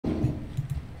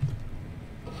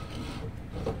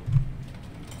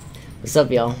What's up,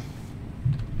 y'all?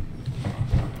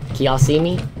 Can y'all see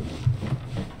me?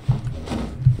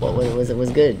 What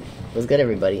was good? What's good,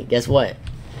 everybody? Guess what?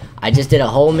 I just did a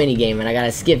whole mini game and I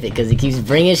gotta skip it because it keeps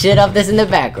bringing shit up that's in the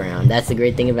background. That's the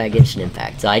great thing about Genshin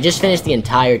Impact. So I just finished the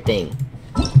entire thing.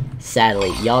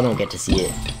 Sadly, y'all don't get to see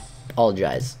it.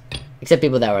 Apologize. Except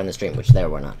people that were on the stream, which there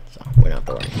were not. So we're not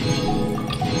to worry.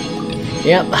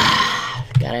 Yep.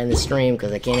 Gotta end the stream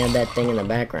because I can't have that thing in the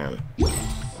background.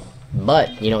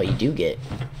 But you know what you do get?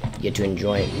 You get to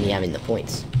enjoy me having the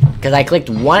points. Because I clicked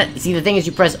one. See, the thing is,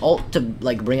 you press Alt to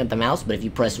like bring up the mouse, but if you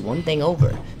press one thing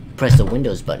over, press the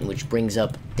Windows button, which brings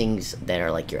up things that are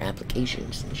like your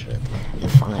applications and shit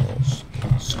and files.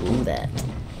 Screw that.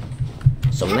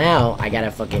 So now I gotta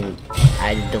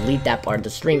delete that part of the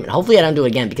stream, and hopefully I don't do it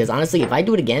again. Because honestly, if I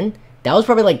do it again, that was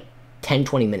probably like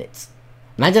 10-20 minutes.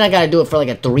 Imagine I gotta do it for like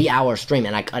a 3-hour stream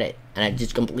and I cut it and I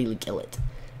just completely kill it.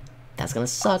 That's gonna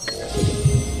suck.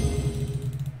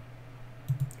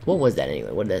 What was that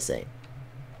anyway? What did that say?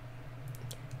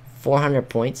 400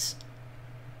 points.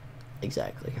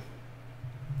 Exactly.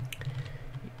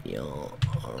 Y'all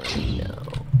already know.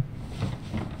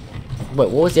 Wait,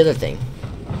 what was the other thing?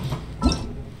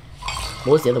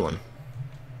 What was the other one?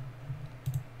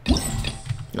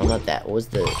 No, not that. What was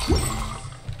the...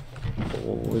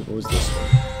 What was this one?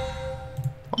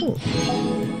 Oh.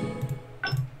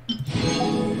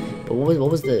 But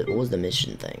what was the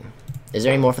mission thing? Is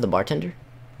there any more for the bartender?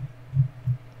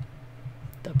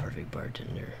 The perfect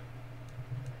bartender.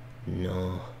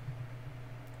 No.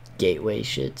 Gateway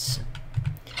shits.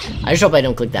 I just hope I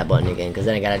don't click that button again, because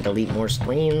then I gotta delete more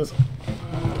screens.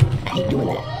 I hate doing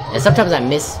that. And sometimes I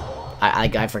miss...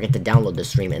 I forget to download the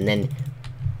stream, and then...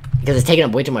 Because it's taking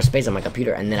up way too much space on my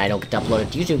computer, and then I don't get to upload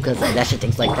it to YouTube, because that shit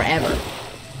takes, like, forever.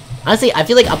 Honestly, I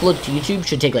feel like upload to YouTube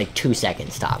should take, like, 2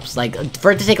 seconds tops. Like,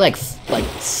 for it to take, like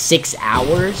 6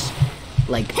 hours,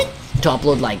 like, to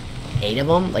upload, like, 8 of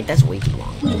them, like, that's way too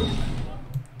long.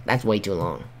 That's way too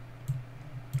long.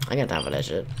 I got time for that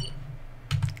shit.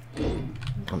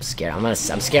 I'm scared. I'm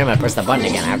scared I'm gonna press the button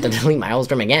again. I have to delete my whole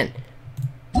stream again.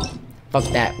 Fuck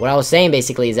that. What I was saying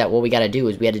basically is that what we gotta do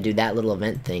is we had to do that little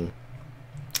event thing.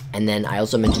 And then I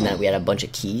also mentioned that we had a bunch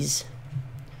of keys.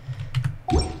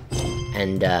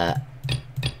 And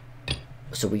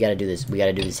so we gotta do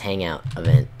this hangout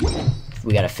event.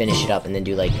 We gotta finish it up and then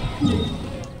do like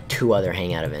 2 other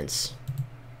hangout events.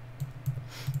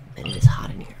 And it is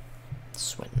hot in here. It's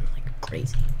sweating like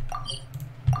crazy.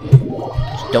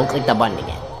 Just don't click the button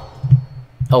again.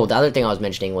 Oh, the other thing I was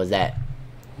mentioning was that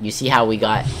you see how we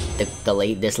got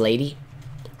this lady?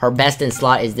 Her best in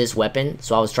slot is this weapon,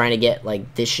 so I was trying to get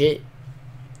like this shit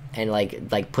and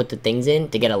like put the things in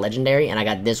to get a legendary, and I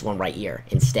got this one right here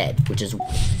instead, which is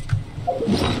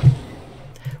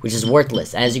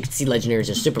worthless. As you can see, legendaries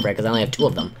are super rare because I only have 2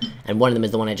 of them, and one of them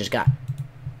is the one I just got.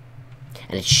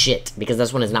 And it's shit because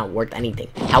this one is not worth anything.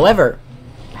 However,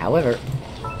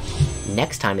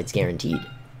 next time it's guaranteed.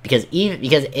 Because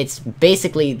it's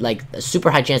basically like a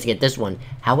super high chance to get this one.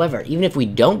 However, even if we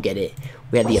don't get it,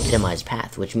 we have the epitomized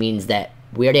path, which means that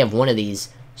we already have one of these,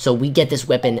 so we get this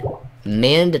weapon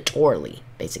mandatorily,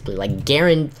 basically, like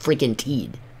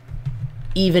guaranteed.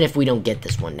 Even if we don't get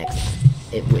this one next time,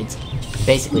 it's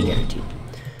basically guaranteed.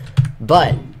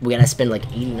 But we gotta spend like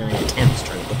 89 attempts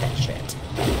trying to get that shit.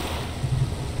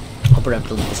 I'll put up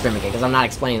the stream again because I'm not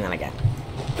explaining that again.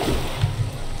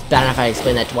 It's bad enough I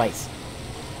explain that twice.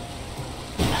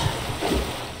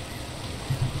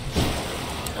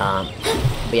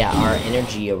 But yeah, our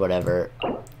energy or whatever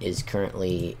is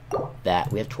currently that.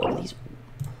 We have 12 of these.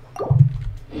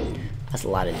 That's a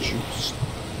lot of juice.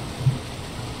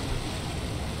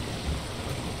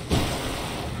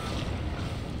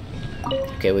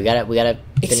 Okay, we gotta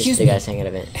finish the guy's hangout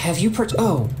event. Have you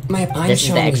Oh, I'm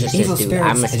showing the Exorcist, evil dude. spirits.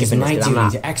 I'm It is skipping my this 'cause I'm duty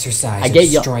not. to exorcise I and get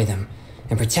you. destroy them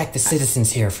and protect the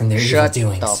citizens here from their evil Shut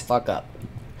doings. the fuck up.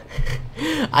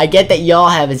 I get that y'all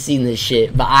haven't seen this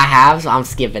shit, but I have, so I'm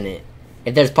skipping it.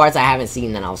 If there's parts I haven't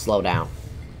seen, then I'll slow down.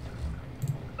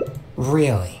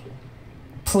 Really?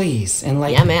 Please, and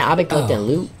like... Yeah, man, I've been collecting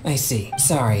loot. I see.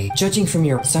 Sorry. Judging from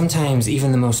your... Sometimes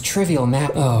even the most trivial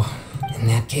map... Oh, in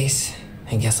that case,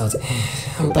 I guess I'll...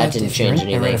 That didn't change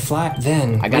anything.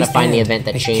 Then, I gotta find the event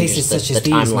that changes cases such the as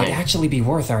these timeline. might actually be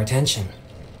worth our attention.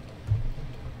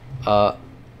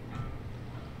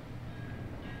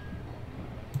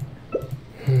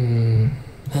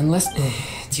 Unless...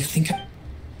 do you think...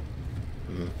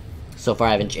 So far,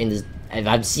 I haven't changed this. If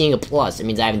I'm seeing a plus, it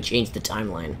means I haven't changed the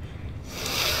timeline.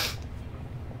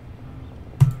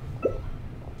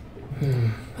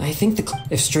 I think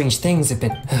if strange things have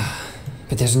been...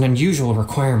 but there's an unusual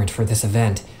requirement for this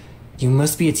event. You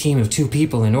must be a team of 2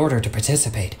 people in order to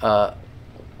participate. Okay,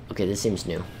 this seems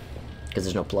new. Because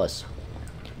there's no plus.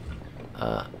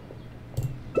 Huh?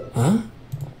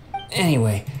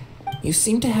 Anyway, you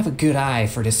seem to have a good eye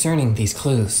for discerning these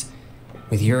clues.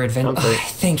 With your adventure,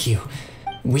 thank you.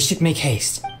 We should make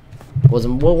haste. What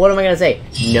am I gonna say?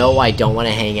 No, I don't want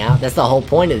to hang out. That's the whole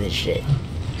point of this shit.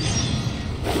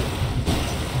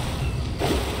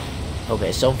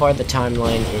 Okay, so far the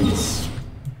timeline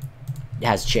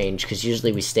has changed, because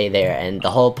usually we stay there, and the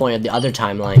whole point of the other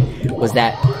timeline was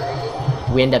that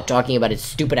we end up talking about his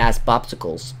stupid ass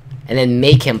popsicles, and then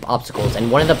make him popsicles,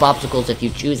 and one of the popsicles, if you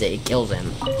choose it, it kills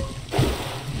him.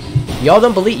 Y'all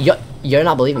don't believe, you're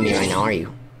not believing me right now, are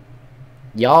you?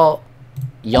 Y'all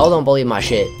don't believe my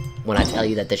shit when I tell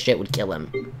you that this shit would kill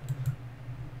him.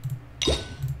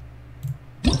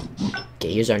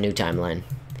 Okay, here's our new timeline.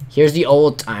 Here's the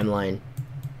old timeline.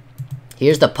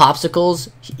 Here's the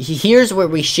popsicles. Here's where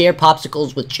we share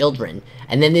popsicles with children.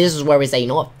 And then this is where we say, you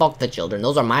know what, fuck the children.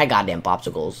 Those are my goddamn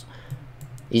popsicles.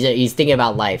 He's thinking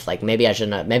about life. Like, maybe I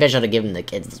should have given the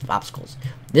kids popsicles.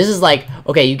 This is like,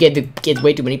 okay, you gave the kids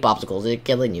way too many popsicles. They're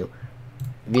killing you.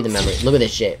 View the memory. Look at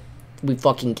this shit. We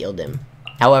fucking killed him.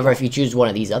 However, if you choose one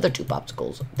of these other 2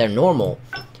 popsicles, they're normal.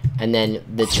 And then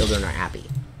the children are happy.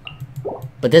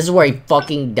 But this is where he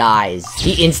fucking dies.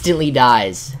 He instantly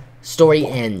dies. Story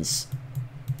ends.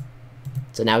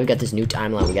 So now we got this new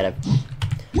timeline. We gotta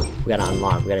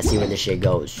unlock. We gotta see where this shit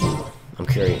goes. I'm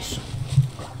curious.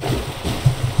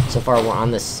 So far, we're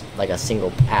on this like a single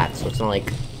path, so it's not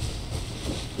like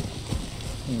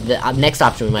the next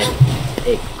option we might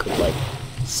pick could like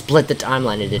split the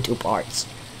timeline into 2 parts,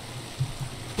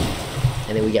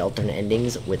 and then we get alternate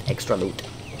endings with extra loot.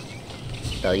 What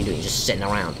the hell are you doing? Just sitting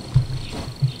around.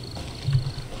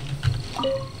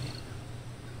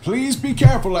 Please be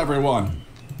careful, everyone.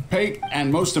 Pay,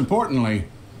 and most importantly,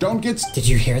 don't get... Did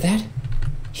you hear that?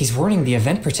 He's warning the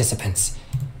event participants.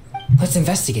 Let's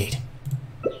investigate.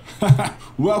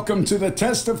 Welcome to the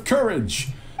test of courage.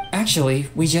 Actually,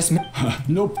 we just...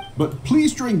 Nope, but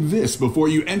please drink this before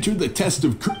you enter the test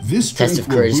of courage. This Test drink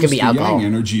of courage. will It's gonna boost be the alcohol. yang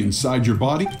energy inside your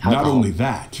body. Alcohol. Not only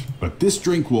that, but this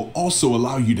drink will also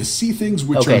allow you to see things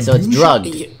which are... Okay, so it's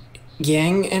drugged.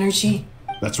 Yang energy?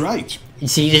 That's right.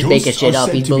 See, you just making shit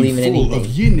up. He's believing anything.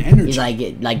 Yin energy. He's like,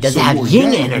 does it So have your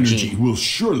yin yang energy? will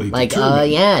surely Like, determine.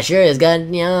 yeah, sure, it's got,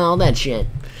 you know, all that shit.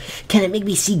 Can it make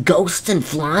me see ghosts and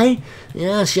fly?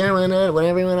 Yeah, sure, why not?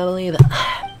 Whatever you want to believe.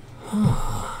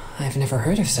 I've never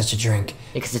heard of such a drink.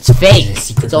 Because it's fake. Is it a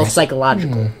secret It's all recipe?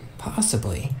 psychological.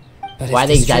 Possibly. But Why are if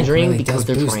they this drink exaggerating? really Because does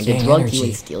they're boost trying to yang drug you energy,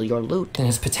 and steal your loot. then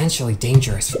it's potentially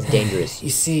dangerous. Dangerous. You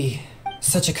see,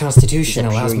 such a constitution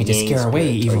Is it allows pure me to yang scare away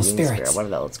spirit or evil yin spirits. spirit? Whatever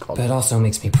the hell it's called. But it also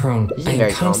makes me prone. This is I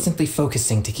very am calm. constantly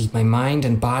focusing to keep my mind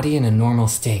and body in a normal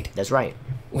state, That's right.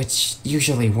 which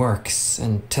usually works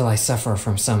until I suffer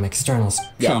from some external...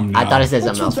 Yeah, Come I now. thought it said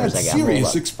What's something else with for a that second. Hold serious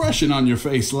up. expression on your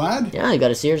face, lad? Yeah, you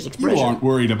got a serious You expression. aren't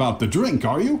worried about the drink,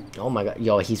 are you? Oh my god.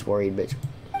 Yo, he's worried, bitch.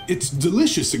 It's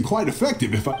delicious and quite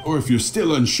effective. If you're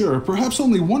still unsure, perhaps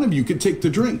only one of you could take the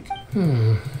drink.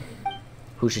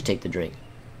 Who should take the drink?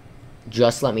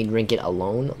 Just let me drink it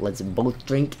alone. Let's both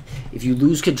drink. If you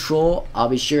lose control, I'll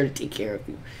be sure to take care of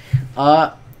you.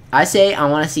 I say I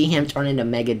want to see him turn into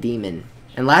Mega Demon.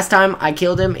 And last time I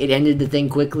killed him, it ended the thing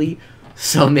quickly.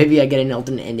 So maybe I get an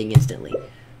alternate ending instantly.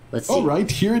 Let's see. All right,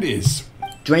 here it is.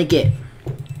 Drink it.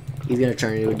 He's gonna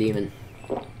turn into a demon.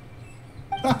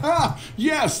 Haha!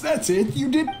 Yes, that's it. You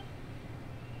did.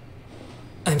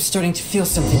 I'm starting to feel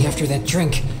something after that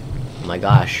drink. Oh my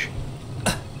gosh.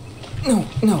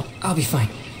 No, I'll be fine.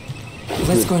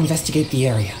 Let's go investigate the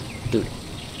area. Dude.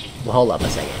 Well, hold up a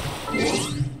second.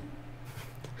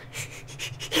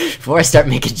 Before I start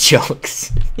making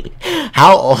jokes.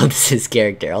 How old is his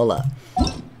character? Hold up.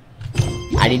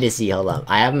 I need to see, hold up.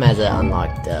 I have him as an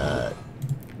unlocked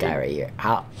guy right here.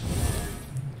 How?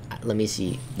 Let me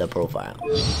see the profile.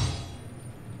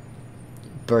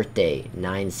 Birthday,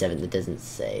 9/7. It doesn't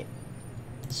say.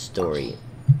 Story.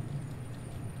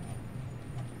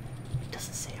 It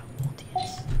doesn't say how old he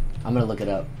is. I'm gonna look it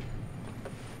up.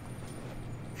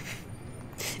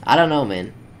 I don't know,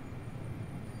 man.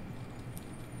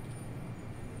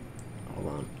 Hold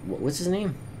on. What's his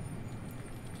name?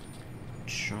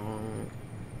 Sean.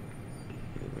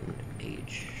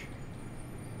 Age.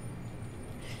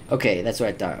 Okay, that's what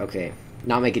I thought. Okay,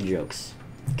 not making jokes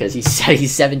because he's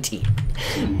 17.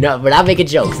 No, we're not making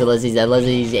jokes unless he's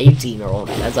 18 or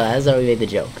older. That's how we made the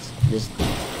jokes. Just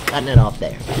cutting it off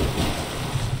there.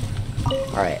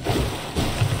 All right.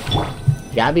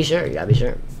 You gotta be sure. You gotta be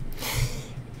sure.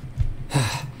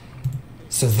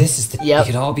 So this is the... Yep.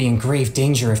 We could all be in grave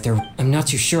danger if they're... I'm not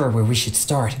too sure where we should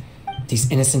start. These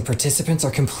innocent participants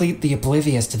are completely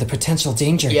oblivious to the potential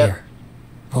danger here.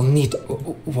 We'll need...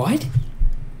 What?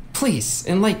 Please,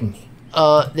 enlighten me.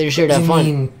 They're sure to have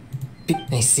fun.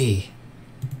 I see.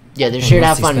 Yeah, they're sure to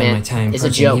have fun, man. It's a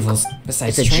joke.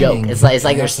 Besides It's a training, joke. It's like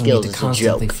I your also skills. need to It's a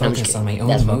constantly joke. I'm just focus on kidding. my own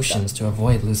That's emotions to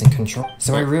avoid losing control.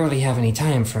 So I rarely have any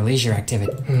time for leisure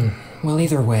activity. Well,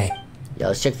 either way. Yeah,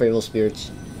 let's check for evil spirits.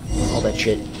 All that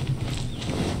shit.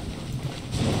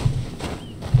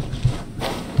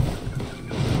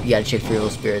 You gotta check for evil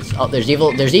spirits. Oh, there's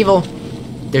evil. There's evil.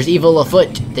 There's evil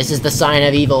afoot. This is the sign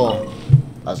of evil.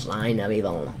 A sign of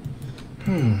evil.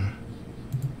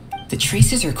 The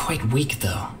traces are quite weak,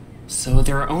 though. So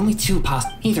there are only two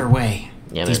Either way,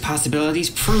 Yeah, these man. possibilities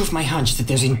prove my hunch that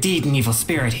there's indeed an evil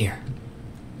spirit here.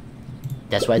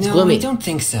 That's why it's No, gloomy. I don't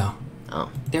think so. Oh,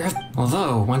 There have...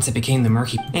 Although, once it became the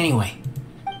murky... Anyway,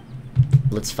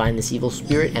 let's find this evil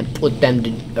spirit and put them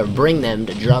to, or bring them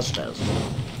to justice.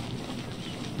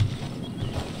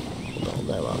 Hold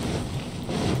that up.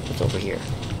 What's over here?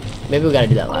 Maybe we gotta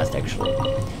do that last, actually.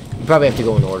 We probably have to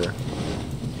go in order.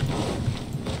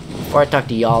 Before I talk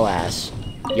to y'all ass.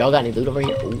 Y'all got any loot over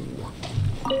here? Ooh.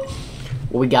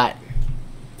 What we got?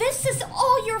 This is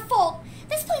all your fault.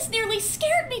 This place nearly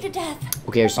scared me to death.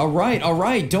 Who cares? All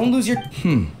right, don't lose your...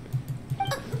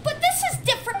 But this is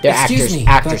different. They're excuse actors. me,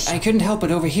 Actors. but I couldn't help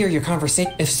but overhear your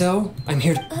conversation. If so, I'm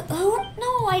here to... Oh,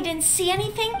 no, I didn't see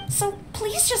anything. So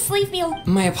please just leave me alone.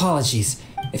 My apologies.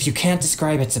 If you can't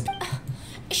describe it,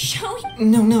 Shall we?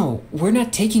 No, we're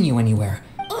not taking you anywhere.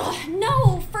 Ugh,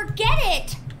 no, forget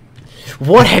it.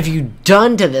 What have you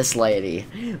done to this lady?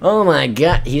 Oh my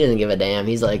god. He doesn't give a damn.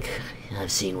 He's like,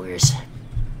 I've seen worse.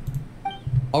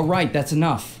 All right, that's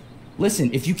enough.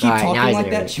 Listen, if you keep All right, now talking he's like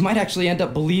nervous. that, she might actually end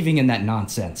up believing in that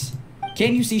nonsense.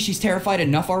 Can't you see she's terrified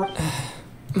enough already?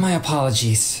 My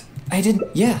apologies. I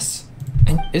didn't... Yes.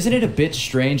 Isn't it a bit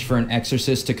strange for an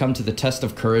exorcist to come to the test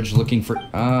of courage looking for...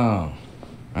 Oh,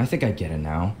 I think I get it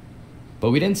now.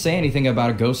 But we didn't say anything about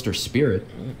a ghost or spirit.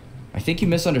 I think you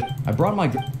misunderstood. I brought my...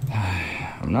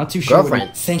 I'm not too sure...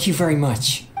 Girlfriend. Thank you very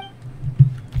much.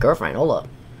 Girlfriend, hold up.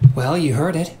 Well, you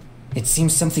heard it. It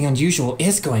seems something unusual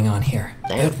is going on here.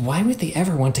 Damn. But why would they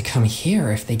ever want to come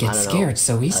here if they I get don't know. scared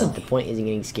so easily? The point isn't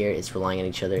getting scared, it's relying on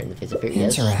each other in the face of fear.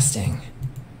 Yes. Interesting.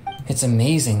 It's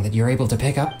amazing that you're able to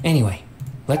pick up... Anyway,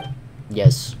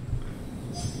 Yes.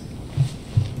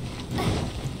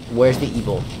 Where's the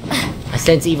evil? I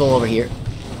sense evil over here.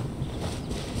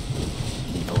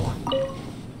 Evil.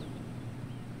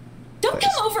 Don't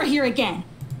come over here again.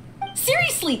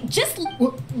 Seriously, just...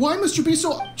 Why must you be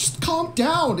so... Just calm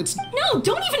down. It's... No,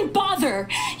 don't even bother.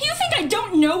 You think I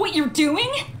don't know what you're doing?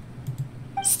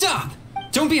 Stop!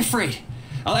 Don't be afraid.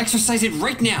 I'll exercise it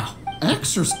right now.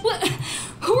 Exorcist. What?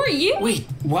 Who are you? Wait,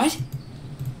 what?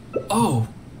 Oh,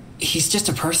 he's just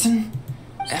a person?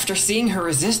 After seeing her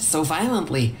resist so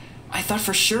violently, I thought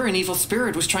for sure an evil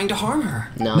spirit was trying to harm her.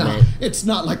 No, No, man. it's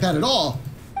not like that at all.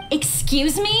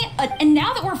 Excuse me? And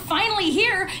now that we're finally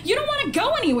here, you don't want to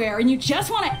go anywhere and you just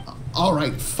want to... All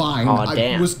right, fine. Aw,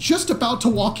 damn. I was just about to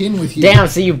walk in with you. Damn,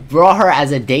 so you brought her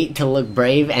as a date to look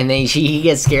brave, and then he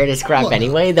gets scared as crap Look,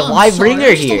 anyway? Then I'm why sorry, bring her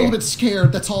I'm just a here? little bit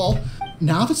scared, that's all.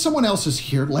 Now that someone else is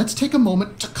here, let's take a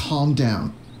moment to calm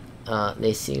down.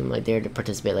 They seem like they're to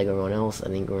participate like everyone else. I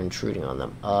think we're intruding on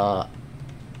them.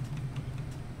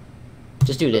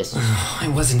 Just do this. I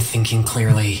wasn't thinking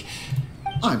clearly.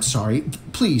 I'm sorry.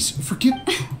 Please, forgive...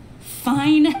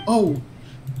 Fine. Oh,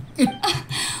 it...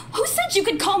 Who said you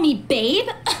could call me babe?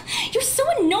 You're so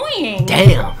annoying.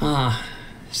 Damn.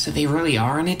 So they really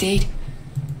are on a date?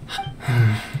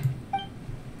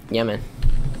 Yeah, man.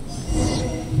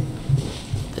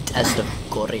 The test of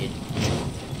courage.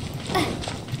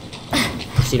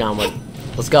 Proceed onward.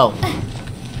 Let's go.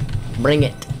 Bring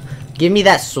it. Give me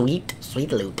that sweet,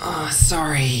 sweet loot.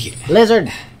 Sorry.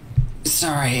 Lizard!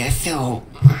 Sorry, I feel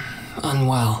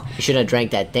unwell. You should have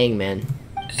drank that thing, man.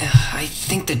 I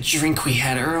think the drink we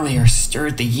had earlier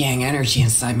stirred the yang energy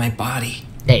inside my body.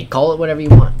 Hey, call it whatever you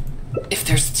want. If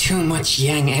there's too much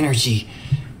yang energy,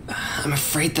 I'm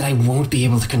afraid that I won't be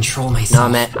able to control myself.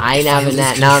 No, man, I ain't If having lose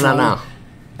that. No, no, control, no.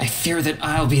 I fear that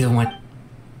I'll be the one.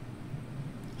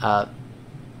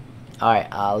 Alright,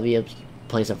 I'll be a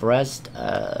place of rest.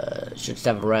 Should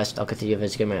step of rest. I'll continue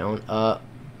investigating my own.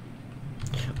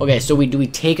 Okay, so do we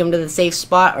take him to the safe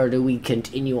spot, or do we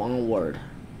continue onward?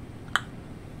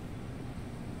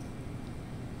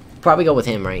 Probably go with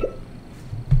him, right?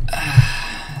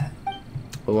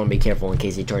 We want to be careful in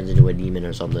case he turns into a demon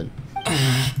or something.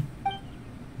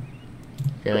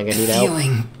 You're not gonna do that?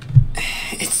 Feeling,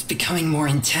 it's becoming more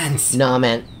intense. Nah,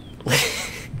 man.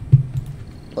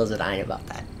 Wasn't I about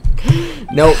that?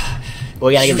 Nope.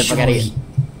 We gotta get the fuck out of here.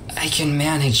 I can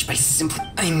manage by simply...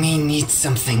 I may need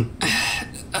something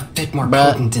a bit more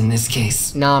Bruh. potent in this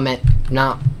case. Nah, man.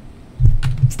 Nah.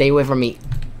 Stay away from me.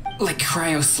 Like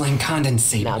cryo slime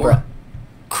condensate Nah, or bruh.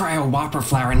 cryo whopper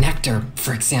flower nectar,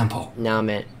 for example. Nah,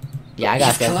 man. Yeah, I got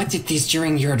You've that. collected these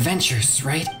during your adventures,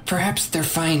 right? Perhaps they're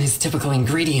fine as typical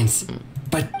ingredients,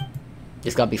 but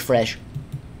Just gotta be fresh.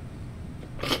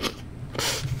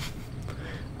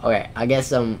 Okay, I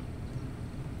guess, I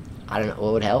don't know,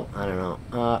 what would help? I don't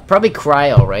know. Probably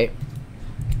cryo, right?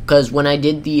 Because when I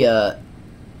did the,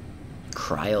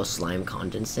 cryo slime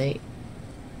condensate,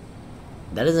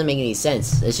 that doesn't make any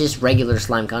sense. It's just regular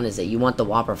slime condensate. You want the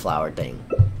whopper flower thing.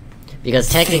 Because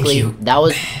technically, you.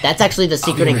 that's actually the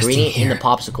secret be resting ingredient in the here.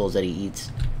 popsicles that he eats.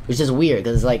 Which is weird,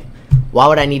 because it's like, why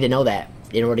would I need to know that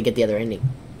in order to get the other ending?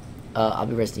 I'll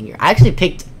be resting here. I actually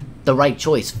picked the right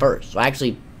choice first. So I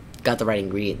actually got the right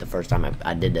ingredient the first time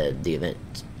I did the event.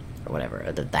 Or whatever,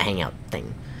 or the hangout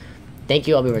thing. Thank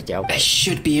you, I'll be resting. I Okay.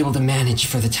 should be able to manage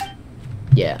for the time.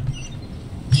 Yeah.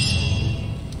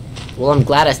 Well, I'm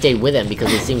glad I stayed with him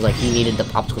because it seems like he needed the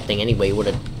popsicle thing anyway. He would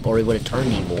have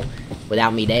turned evil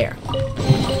without me there.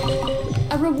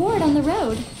 A reward on the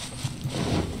road.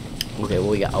 Okay, what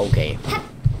we got? Okay.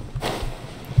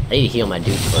 I need to heal my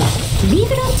dude first.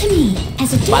 Leave it up to me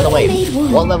as a By the way, made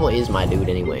one. what level is my dude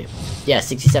anyway? Yeah,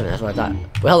 67. That's what I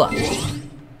thought. Well, hold up.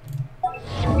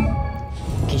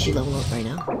 Can she level up right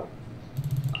now?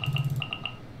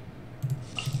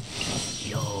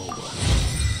 Yo.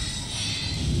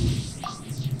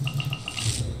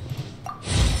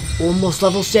 Almost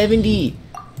level 70.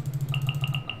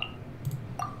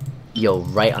 Yo,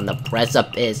 right on the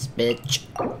precipice, bitch.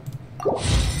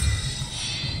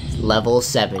 Level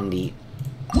 70.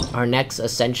 Our next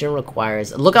ascension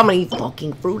requires... Look how many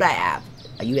fucking fruit I have.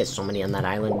 You get so many on that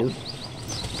island, dude.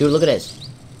 Dude, look at this.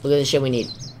 Look at the shit we need.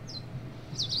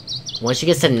 Once she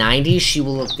gets to 90, she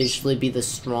will officially be the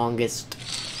strongest.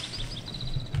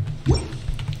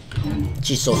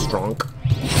 She's so strong.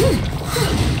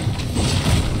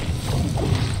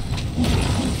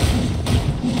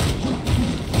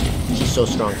 She's so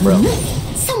strong, bro.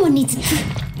 Someone needs to...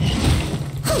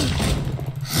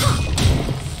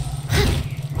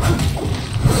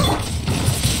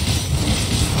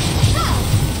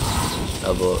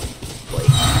 Oh, boy. Wait.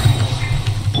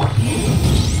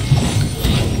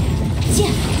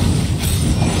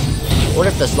 What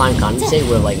if the slime condensate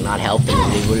would have, like, not helped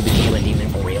and he would have became a demon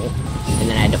for real? And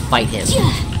then I had to fight him.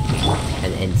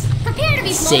 And Prepare to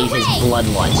be save blown his away.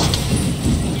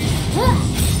 bloodlust.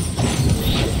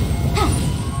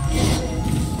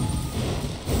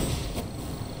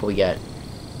 What we got?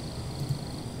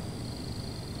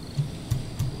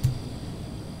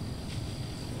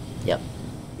 Yep.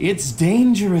 It's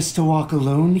dangerous to walk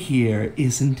alone here,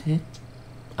 isn't it?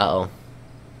 Uh-oh.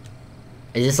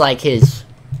 Is this like his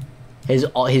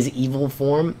evil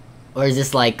form? Or is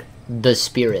this like the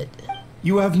spirit?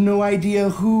 You have no idea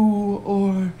who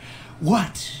or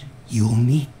what you'll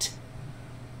meet.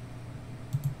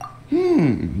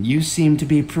 You seem to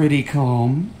be pretty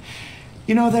calm.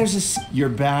 You know, you're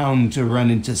bound to run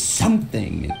into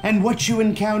something, and what you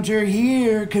encounter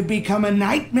here could become a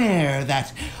nightmare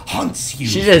that haunts you.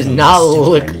 She does for the not rest of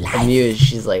look your life. amused.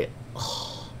 She's like,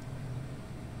 oh.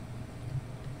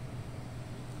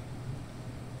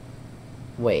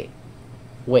 Wait,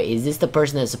 is this the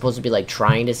person that's supposed to be like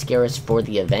trying to scare us for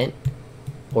the event?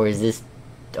 Or is this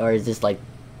like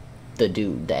the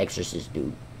dude, the Exorcist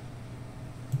dude?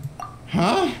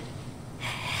 Huh?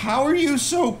 How are you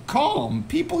so calm?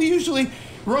 People usually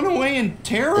run away in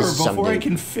terror This is some before I dude.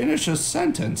 can finish a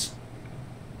sentence.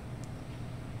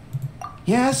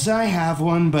 Yes, I have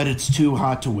one, but it's too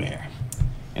hot to wear.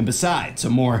 And besides, a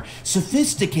more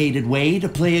sophisticated way to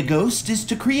play a ghost is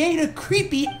to create a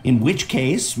creepy... In which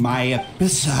case,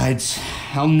 Besides,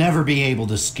 I'll never be able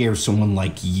to scare someone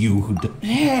like you who...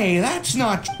 Hey, that's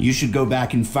not... You should go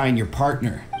back and find your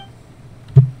partner.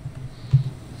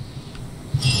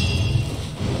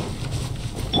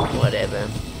 Whatever.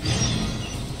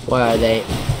 Where are they?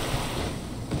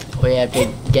 We have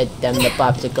to get them the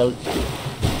popsicle.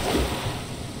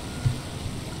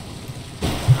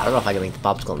 I don't know if I can make the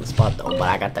popsicle on the spot though, but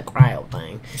I got the cryo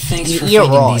thing. Thanks for Eat it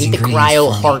finding raw. these Eat the ingredients cryo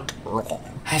for me. heart raw.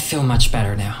 I feel much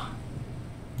better now.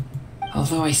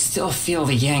 Although I still feel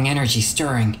the yang energy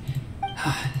stirring.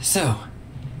 So,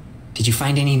 did you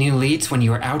find any new leads when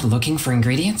you were out looking for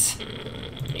ingredients?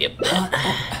 Yep.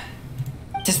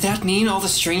 Does that mean all the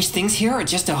strange things here are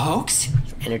just a hoax?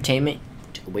 Entertainment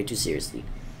took it way too seriously.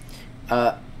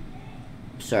 Sorry,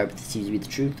 but this seems to be the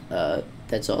truth.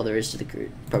 That's all there is to the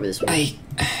probably this one. Naturally.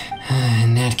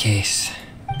 case.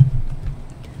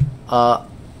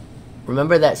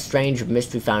 Remember that strange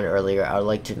mist we found earlier? I would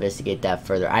like to investigate that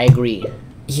further. I agree.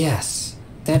 Yes,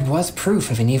 that was proof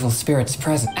of an evil spirit's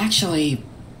presence. Actually,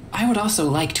 I would also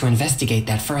like to investigate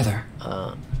that further.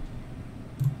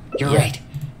 You're right.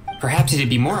 Perhaps it'd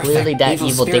be more Clearly effective. that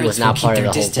evil thing was not part of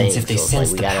the whole thing, If they so it's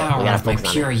sense like the we power gotta of my focus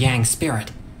on pure it. yang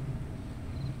spirit.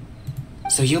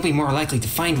 So you'll be more likely to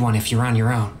find one if you're on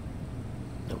your own.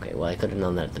 Okay, well I could have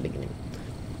known that at the beginning.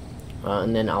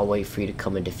 And then I'll wait for you to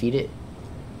come and defeat it.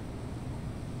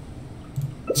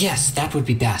 Yes, that would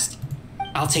be best.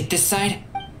 I'll take this side.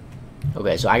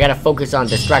 Okay, so I gotta focus on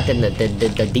distracting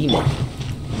the demon.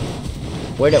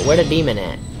 Where the demon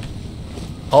at?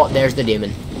 Oh, there's the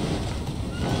demon.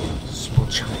 Small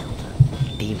child.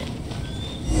 Demon.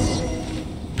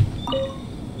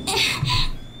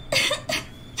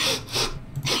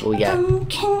 What we got?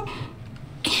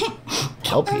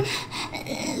 Help you.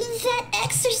 That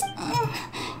exorcist.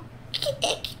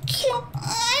 I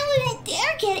wouldn't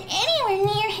dare get anywhere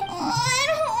near him. I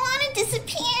don't want to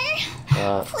disappear.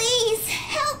 Please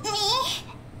help me.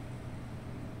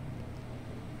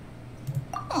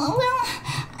 Oh, well,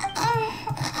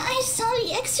 I saw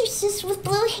the exorcist with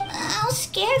blue hair. I'll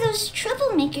scare those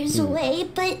troublemakers away,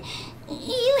 but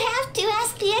you have to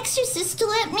ask the exorcist to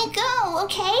let me go,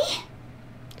 okay?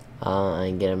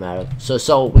 And get him out of.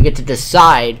 So we get to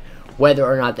decide whether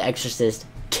or not the exorcist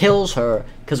kills her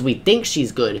because we think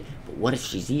she's good. But what if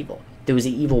she's evil? There was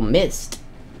an evil mist,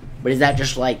 but is that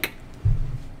just like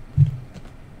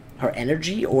her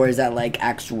energy, or is that like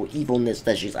actual evilness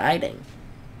that she's hiding?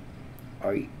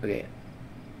 Are you okay?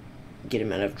 Get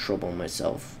him out of trouble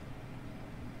myself.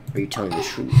 Are you telling the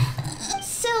truth?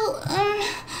 So,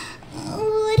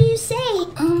 what do you say?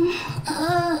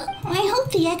 I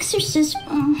hope the exorcist,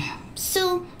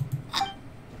 so...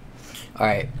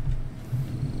 Alright.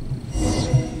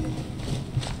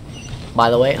 By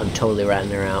the way, I'm totally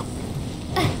ratting her out.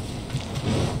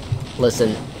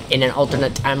 Listen, in an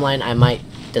alternate timeline, I might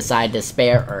decide to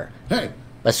spare her. Hey,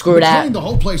 But screw we're that. turning the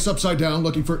whole place upside down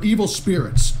looking for evil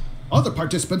spirits. Other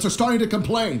participants are starting to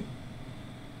complain.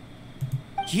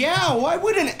 Yeah, why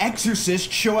would an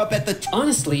exorcist show up at the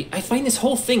Honestly, I find this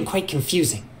whole thing quite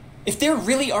confusing. If there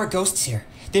really are ghosts here,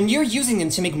 then you're using them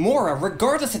to make Mora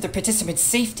regardless of the participants'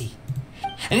 safety.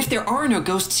 And if there are no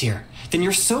ghosts here, then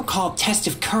your so-called test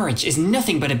of courage is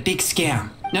nothing but a big scam.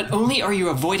 Not only are you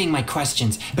avoiding my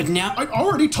questions, but now... I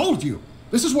already told you.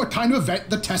 This is what kind of event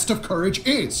the test of courage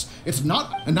is. It's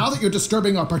not, and now that you're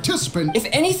disturbing our participant... If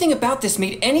anything about this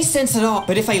made any sense at all,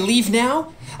 but if I leave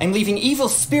now, I'm leaving evil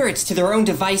spirits to their own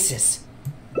devices.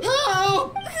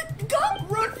 Oh! Don't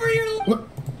run for your... What?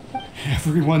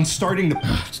 Everyone's starting to...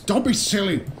 Don't be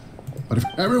silly. But if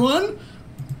everyone,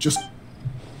 just...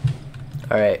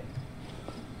 Alright.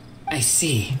 I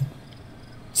see.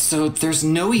 So there's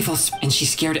no evil and she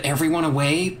scared everyone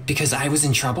away because I was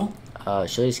in trouble?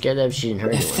 She's really scared that she didn't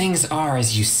hurt If anyone. things are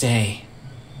as you say,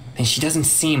 then she doesn't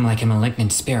seem like a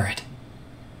malignant spirit.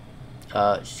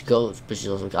 She goes, but she's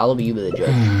also... I'll be you be the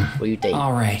judge. What do you think?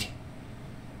 Alright.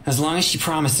 As long as she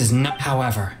promises not...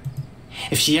 However,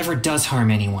 if she ever does harm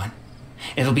anyone,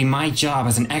 it'll be my job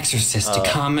as an exorcist to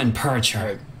come and purge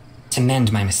her. To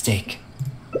mend my mistake.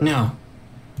 No.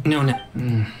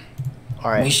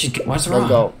 Alright. We should... What's Let's wrong?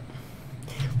 go.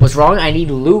 What's wrong? I need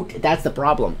loot. That's the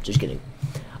problem. Just kidding.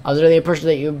 I was really a person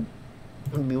that you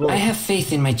would be willing. I have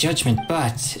faith in my judgment,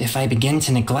 but if I begin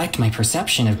to neglect my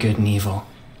perception of good and evil,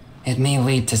 it may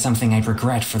lead to something I'd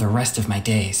regret for the rest of my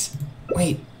days.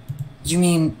 Wait, you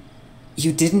mean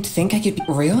you didn't think I could be...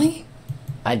 Really?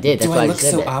 I did. That's Do why I I look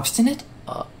said so that. obstinate?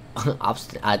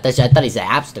 Obstinate. I thought he said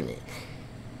abstinent.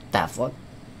 That fuck.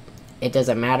 It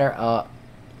doesn't matter.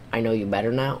 I know you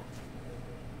better now.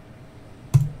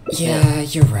 Yeah,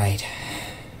 you're right.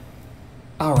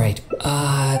 Alright,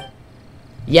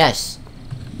 Yes.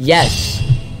 Yes.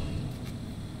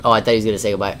 Oh, I thought he was gonna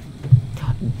say goodbye.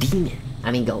 Demon.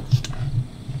 I mean ghost.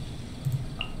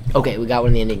 Okay, we got one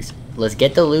of the endings. Let's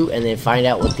get the loot and then find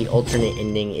out what the alternate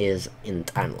ending is in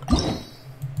the timeline.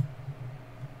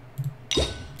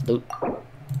 Loot.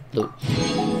 Loot.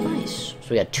 Nice. So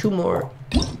we got two more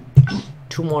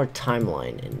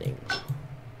timeline endings.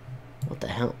 What the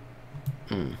hell?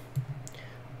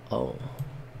 Oh.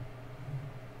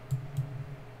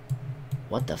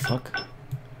 What the fuck?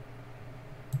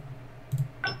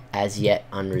 As yet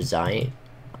unresigned.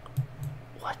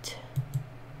 What?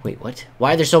 Wait, what?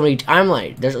 Why are there so many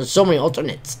timelines? There's so many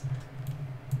alternates.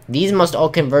 These must all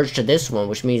converge to this one,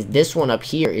 which means this one up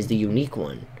here is the unique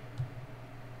one.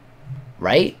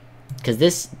 Right? Because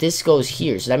this goes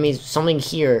here, so that means something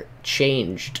here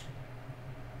changed.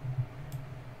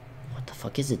 What the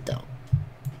fuck is it though?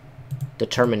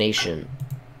 Determination.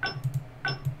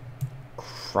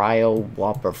 Cryo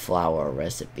Whopper flour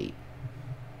recipe.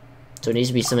 So it needs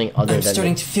to be something other I'm than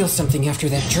starting to feel something after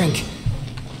that drink.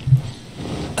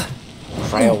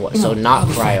 cryo. So no, not I'll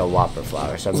be fine. cryo Whopper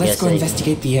flour. So I'm Let's go guessing.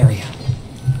 investigate the area.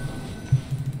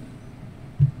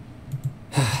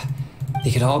 They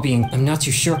could all be I'm not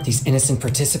too sure. These innocent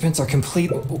participants are complete.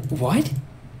 What?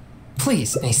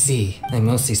 Please, I see. I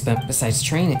mostly spent besides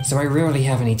training, so I rarely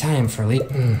have any time for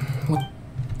what?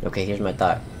 Okay, here's my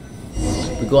thought.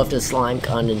 We go after the slime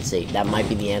condensate. That might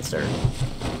be the answer.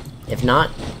 If not,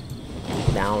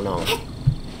 I don't know.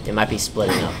 It might be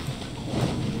splitting up.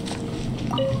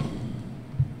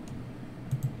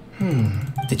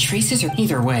 The traces are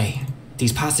either way.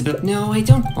 These possibilities. No, I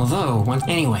don't. Although, one.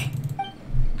 Anyway.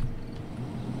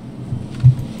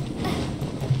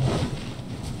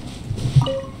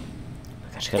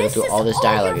 Gosh, I gotta do all this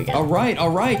dialogue again. All right.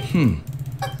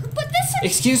 But this is.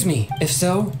 Excuse me, if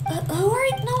so. Who are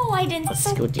you? No, I didn't. Let's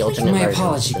So go with the please- alternate My version.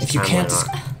 apologies This if you time can't. why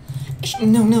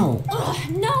not? No.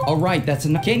 No. All right, that's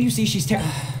enough. Can't you see she's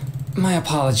My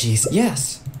apologies.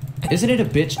 Yes. Isn't it a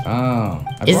bitch? Oh.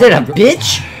 I Is brought it a my gr-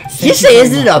 bitch? You you say, very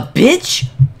isn't it a bitch?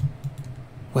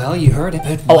 Well, you heard it,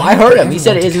 but Oh, why I heard would him. He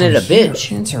said, everyone "Isn't it a come here?"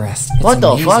 bitch? Interesting. It's What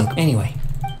the amazing. fuck? Anyway,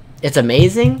 It's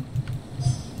amazing?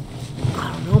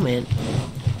 I don't know, man.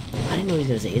 I didn't know he was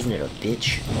gonna say, isn't it a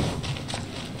bitch?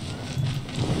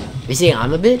 Is he saying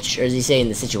I'm a bitch? Or is he saying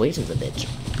the situation's a bitch?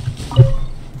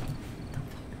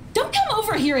 Don't come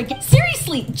over here again.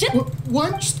 Seriously, just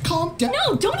What? Just calm down.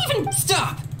 no. Don't even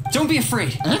stop. Don't be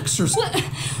afraid. Exorcist.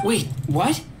 Wait,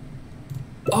 what?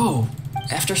 Oh,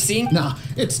 after seeing. Nah,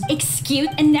 it's excuse.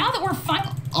 And now that we're fine.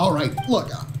 all right. Look,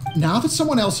 now that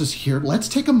someone else is here, let's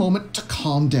take a moment to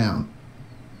calm down.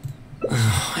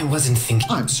 I wasn't thinking.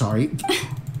 I'm sorry.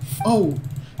 Oh,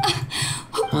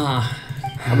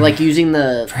 I'm like using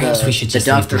the Perhaps we should the just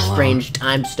leave Doctor them alone. Strange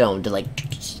time stone to like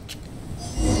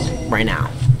right now.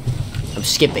 I'm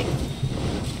skipping.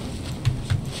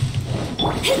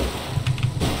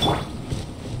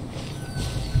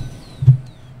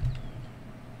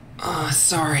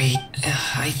 Sorry.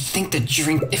 I think the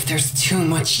drink. If there's too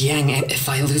much yang, if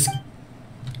I lose.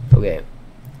 Okay.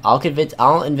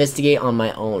 I'll investigate on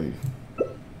my own.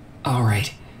 All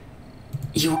right.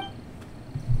 You.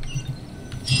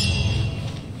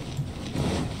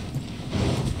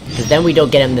 Because then we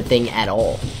don't get him the thing at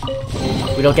all.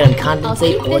 We don't get him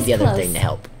condensate keep or this the other close. thing to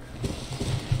help.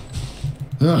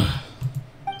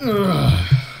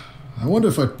 I wonder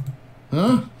if I.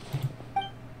 Huh?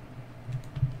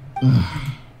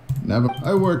 Never.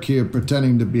 I work here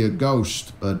pretending to be a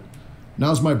ghost, but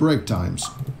now's my break times.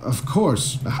 Of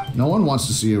course, no one wants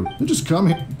to see you. They just come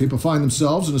here. People find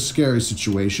themselves in a scary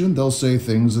situation. They'll say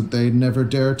things that they'd never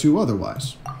dare to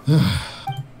otherwise.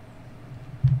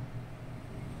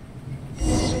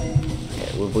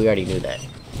 Okay, we already knew that.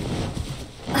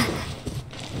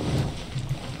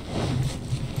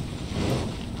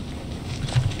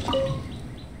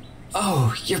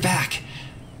 Oh, you're back.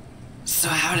 So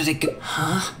how did it go?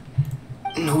 Huh?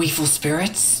 No evil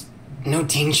spirits? No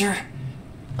danger?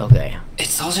 Okay.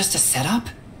 It's all just a setup?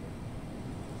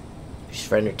 Just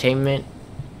for entertainment.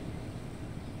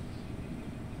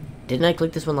 Didn't I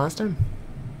click this one last time?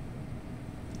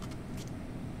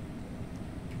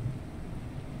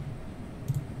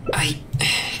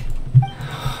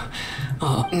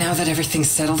 Oh, now that everything's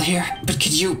settled here, but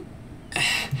could you...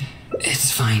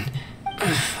 It's fine.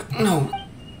 No.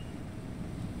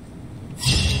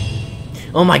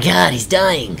 Oh my god, he's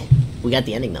dying! We got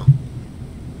the ending though.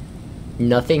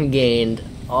 Nothing gained.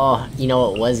 Oh, you know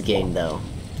what was gained though?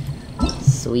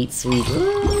 Sweet, sweet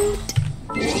loot.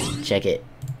 Check it.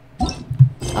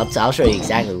 I'll show you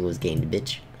exactly what was gained,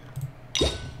 bitch.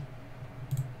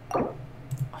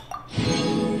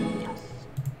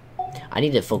 I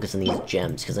need to focus on these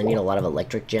gems because I need a lot of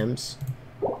electric gems.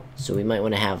 So we might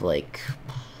want to have like,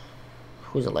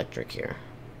 who's electric here?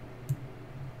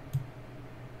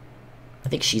 I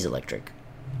think she's electric.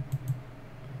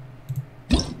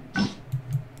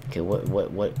 Okay, what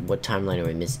timeline are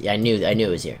we missing? Yeah, I knew it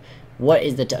was here. What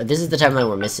is this is the timeline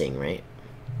we're missing, right?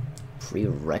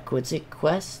 Prerequisite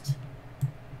quest?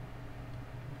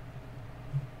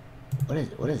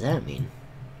 What does that mean?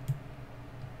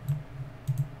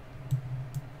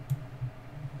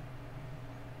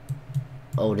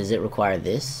 Oh, does it require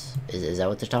this? Is that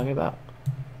what they're talking about?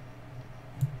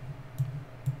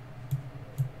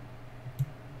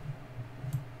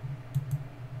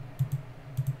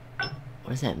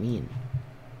 What does that mean?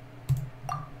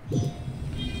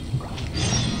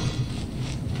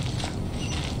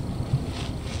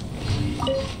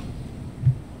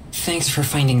 thanks for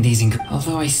finding these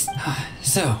although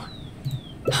so...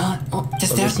 Huh? Oh,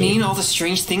 does that mean all the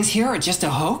strange things here are just a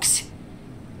hoax?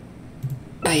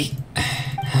 I'm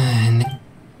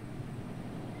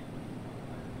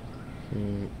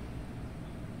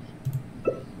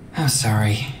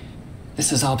sorry.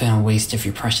 This has all been a waste of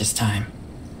your precious time.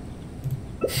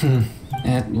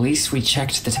 At least we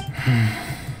checked the...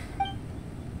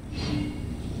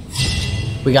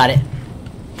 We got it.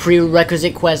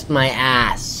 Prerequisite quest, my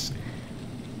ass.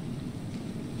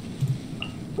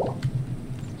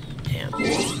 Damn.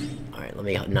 Alright, let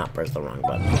me not press the wrong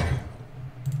button.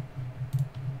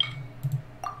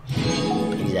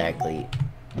 Exactly.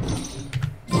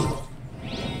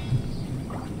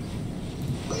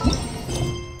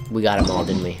 We got them all,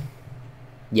 didn't we?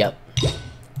 Yep.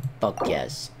 Fuck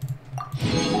yes.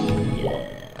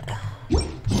 Yeah.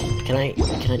 Can I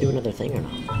do another thing or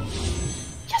not?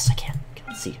 Yes, I can.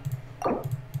 Let's see.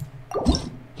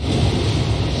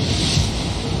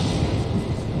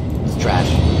 It's trash.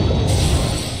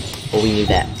 Oh, we knew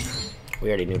that. We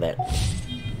already knew that.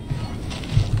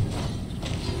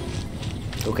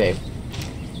 Okay.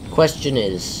 Question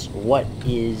is, what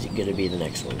is gonna be the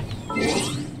next one?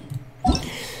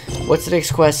 What's the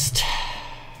next quest?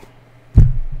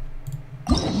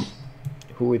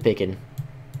 Who are we picking?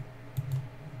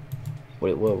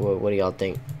 What do y'all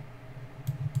think?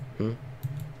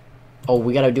 Oh,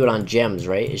 we gotta do it on gems,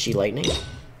 right? Is she lightning?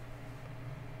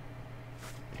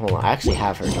 Hold on, I actually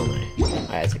have her, don't I? Alright,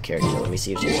 as a character, let me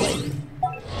see if she's lightning.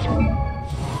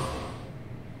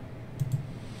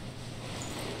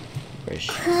 Where is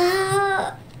she?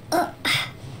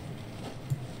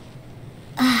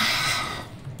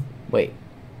 Wait.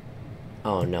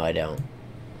 Oh, no, I don't.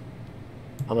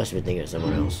 I must have been thinking of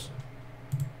someone else.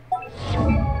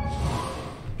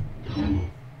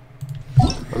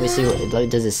 Let me see what...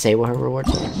 Does it say what her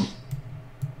rewards are?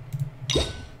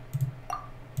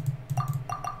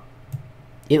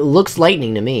 It looks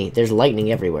lightning to me. There's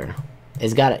lightning everywhere.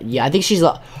 It's got... Yeah, I think she's...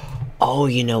 Oh,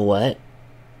 you know what?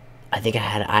 I think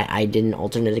I did an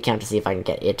alternate account to see if I can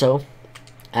get Ito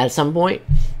at some point.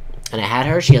 And I had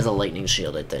her. She has a lightning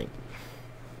shield, I think.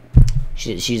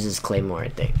 She uses Claymore, I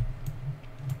think.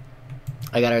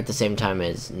 I got her at the same time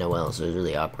as Noelle, so it was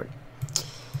really awkward.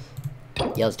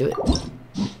 Yeah, let's do it.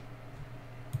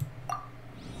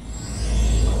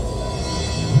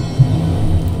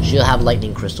 She'll have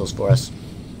lightning crystals for us.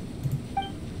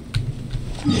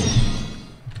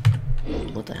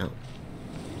 What the hell?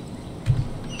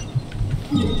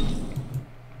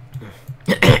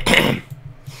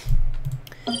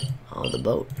 Oh, the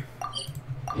boat.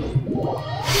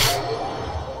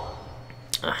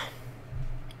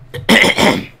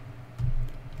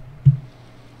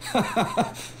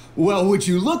 Well, would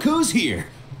you look who's here?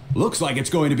 Looks like it's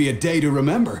going to be a day to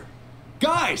remember.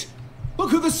 Guys,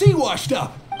 look who the sea washed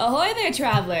up! Ahoy there,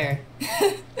 traveler!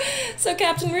 So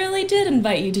Captain really did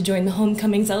invite you to join the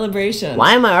homecoming celebration.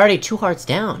 Why am I already 2 hearts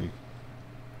down?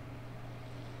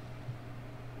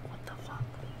 What the fuck?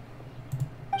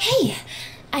 Hey,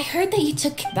 I heard that you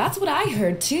took... That's what I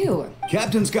heard, too.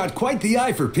 Captain's got quite the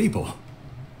eye for people.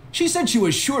 She said she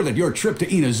was sure that your trip to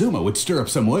Inazuma would stir up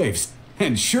some waves.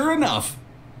 And sure enough...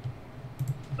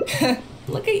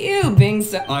 Look at you, being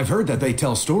so... I've heard that they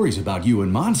tell stories about you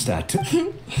and Mondstadt,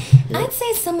 too. I'd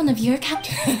say someone of your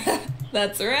captain...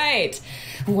 That's right.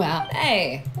 Well,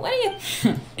 hey, what do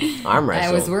you... Arm wrestle.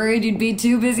 I was worried you'd be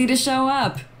too busy to show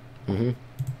up.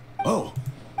 Oh.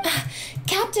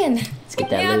 Captain! Let's get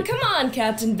that yeah, loot. come on,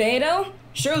 Captain Beto.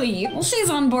 Surely you... Well, she's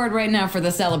on board right now for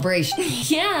the celebration.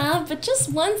 Yeah, but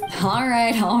just once... All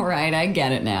right, I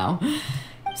get it now.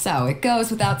 So, it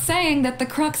goes without saying that the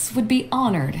Crux would be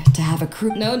honored to have a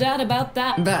crew... No doubt about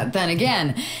that. But then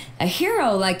again, a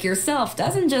hero like yourself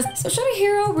doesn't just... So should a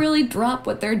hero really drop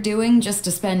what they're doing just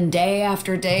to spend day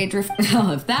after day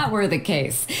Well, if that were the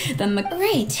case, then the...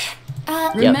 Right.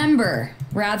 Remember,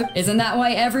 rather... Isn't that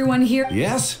why everyone here...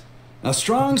 Yes? A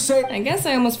strong say... I guess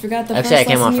I almost forgot the Actually, I first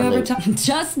came off lesson you for ever loot. taught.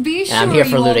 Just be sure And I'm here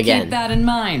for you loot all again. keep that in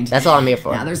mind. That's all I'm here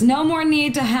for. Now, there's no more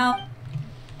need to help...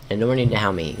 And no more need to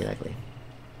help me, exactly.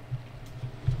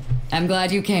 I'm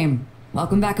glad you came.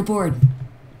 Welcome back aboard.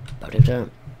 You're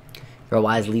a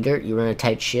wise leader. You run a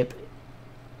tight ship.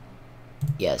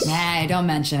 Yes. Hey, don't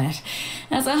mention it.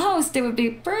 As a host, it would be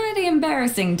pretty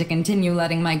embarrassing to continue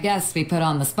letting my guests be put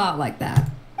on the spot like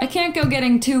that. I can't go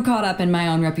getting too caught up in my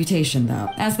own reputation, though.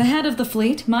 As the head of the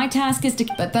fleet, my task is to...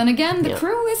 But then again, the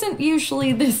crew isn't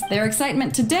usually this. Their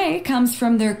excitement today comes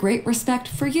from their great respect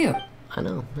for you. I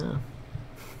know, yeah.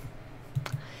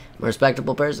 I'm a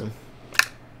respectable person.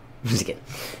 I'm just kidding.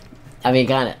 I mean,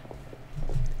 kinda.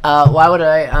 Why would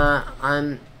I,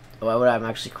 Why would I'm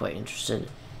actually quite interested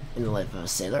in the life of a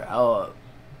sailor? Oh,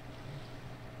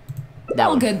 that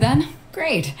All one. good then.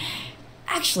 Great.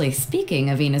 Actually, speaking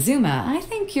of Inazuma, I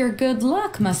think your good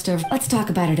luck must have... Let's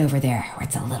talk about it over there, where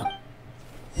it's a little...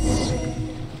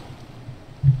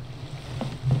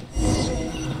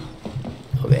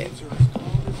 Okay.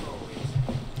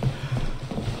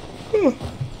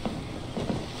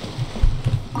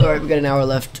 Alright, we got an hour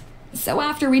left. So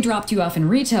after we dropped you off in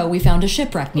Rito, we found a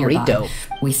shipwreck nearby. Rito.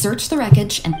 We searched the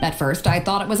wreckage, and at first I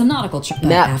thought it was a nautical ship. But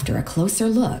Map. after a closer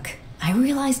look, I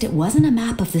realized it wasn't a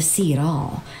map of the sea at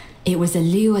all. It was a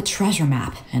Liyue treasure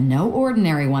map, and no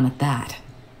ordinary one at that.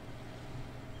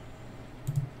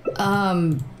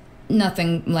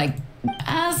 Nothing like...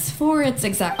 As for its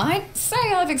exact... I'd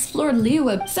say I've explored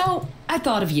Liyue, so I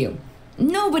thought of you.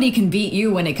 Nobody can beat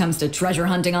you when it comes to treasure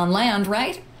hunting on land,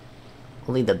 right?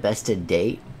 Only the best to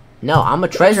date? No, I'm a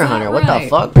treasure hunter. What the right?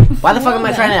 fuck? Why the fuck am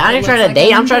I trying to... I ain't trying to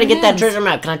date. I'm trying to get that treasure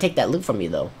map. Can I take that loot from you,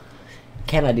 though?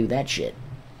 Can I do that shit?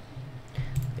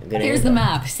 Here's the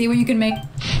map. See what you can make.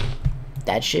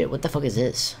 That shit? What the fuck is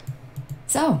this?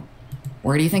 So,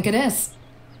 where do you think it is?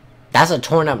 That's a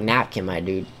torn up napkin, my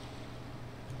dude.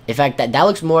 In fact, that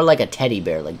looks more like a teddy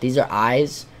bear. Like, these are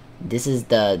eyes. This is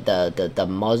the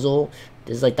muzzle.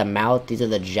 This is like the mouth. These are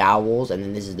the jowls. And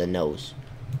then this is the nose.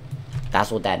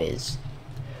 That's what that is.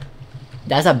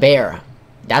 That's a bear.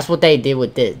 That's what they did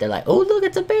with this. They're like, oh, look,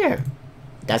 it's a bear.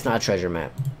 That's not a treasure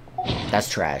map. That's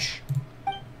trash.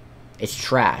 It's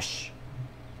trash.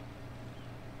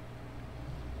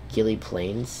 Gili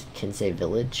Plains, Kinsei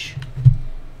Village.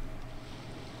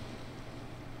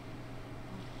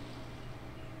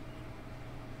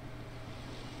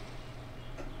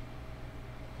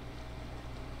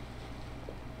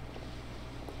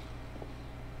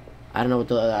 I don't know what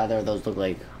the other of those look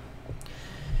like.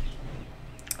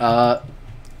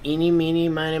 Eeny, meeny,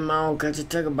 miny, moe, catch a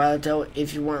tiger by the toe.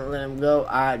 If you want to let him go,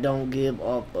 I don't give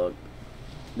a fuck.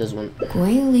 This one.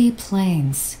 Gili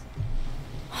Plains.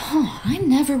 Huh, I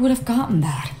never would have gotten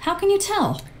that. How can you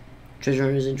tell? Treasure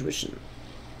hunter's intuition.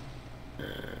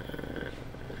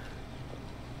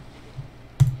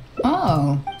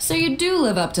 Oh, so you do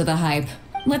live up to the hype.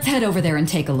 Let's head over there and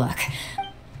take a look.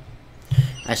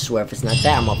 I swear if it's not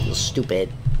that, I'm gonna feel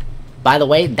stupid. By the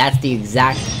way, that's the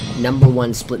exact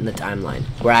 #1 split in the timeline.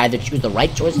 Where I either choose the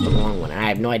right choice or the wrong one. And I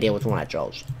have no idea which one I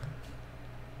chose.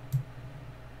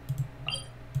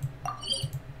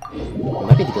 It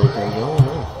might be the Gili Plains, I don't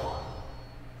know.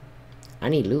 I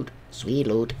need loot. Sweet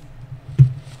loot.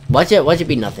 Watch it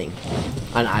be nothing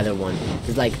on either one.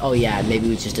 It's like, oh yeah, maybe it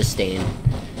was just a stain.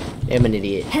 I'm an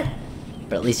idiot.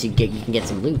 But at least you can get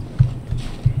some loot.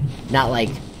 Not like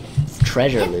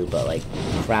treasure loot, but like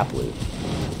crap loot.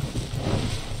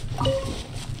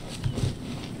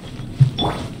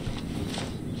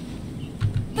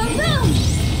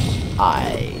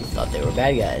 I thought they were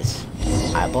bad guys.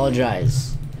 I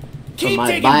apologize for Keep my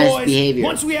digging, biased boys. behavior.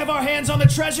 Once we have our hands on the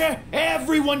treasure,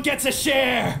 everyone gets a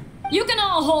share. You can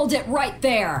all hold it right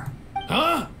there.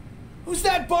 Huh? Who's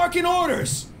that barking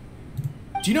orders?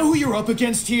 Do you know who you're up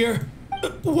against here?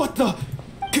 What the?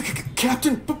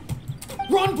 Captain?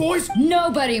 Run, boys!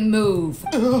 Nobody move.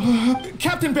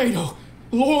 Captain Beto,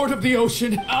 Lord of the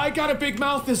Ocean. I got a big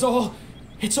mouth is all.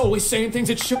 It's always saying things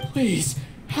it should. Please,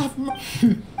 have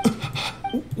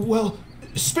well,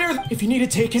 spare them. If you need to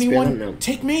take anyone, them, no.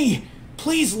 take me.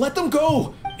 Please, let them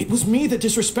go. It was me that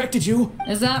disrespected you.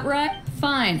 Is that right?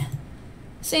 Fine.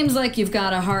 Seems like you've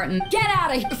got a heart and... Get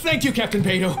out of here! Thank you, Captain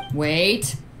Beto.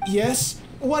 Wait. Yes?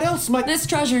 What else might... This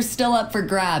treasure's still up for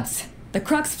grabs. The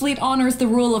Crux fleet honors the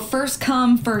rule of first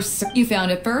come, first served. You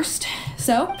found it first,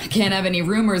 so I can't have any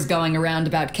rumors going around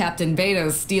about Captain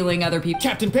Beto stealing other people.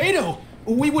 Captain Beto!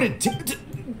 We wouldn't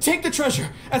take the treasure,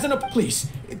 as in a... Please.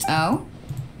 Oh?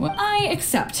 Well, I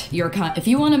accept your if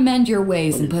you want to mend your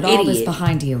ways and put all this Idiot.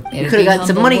 behind you. You could have gotten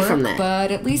some money from that. But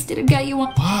at least it'd get you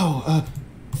on. Wow,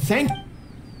 thank...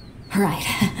 Right.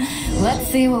 Let's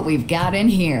see what we've got in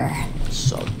here.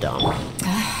 So dumb.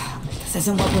 This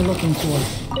isn't what we're looking for.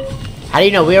 How do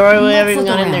you know? We haven't Let's even look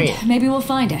gone in there around. yet. Maybe we'll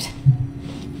find it.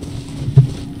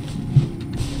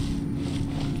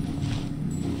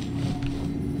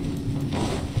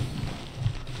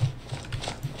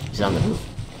 He's on the roof.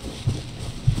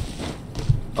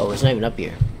 Oh, it's not even up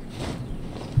here.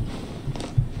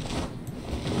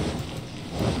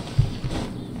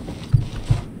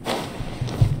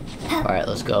 Alright,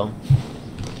 let's go.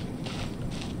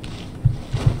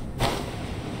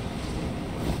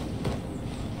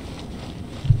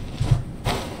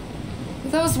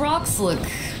 Those rocks look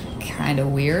kind of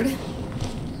weird.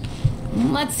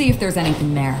 Let's see if there's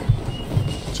anything there.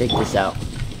 Check this out.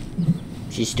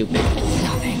 She's stupid.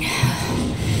 Nothing.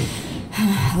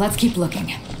 Let's keep looking.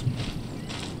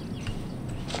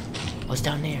 What's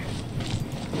down there?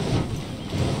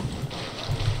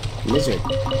 Lizard.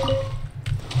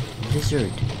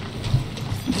 Lizard.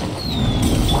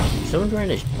 Someone's trying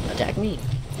to attack me.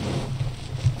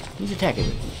 Who's attacking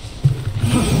me?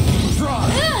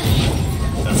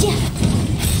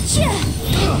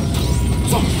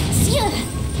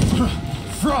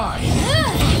 Fry!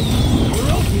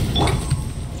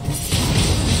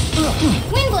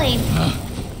 Windblade!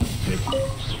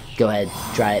 Go ahead,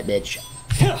 try it, bitch.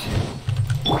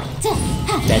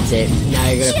 That's it. Now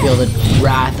you're gonna feel the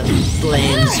wrath of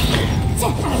flames.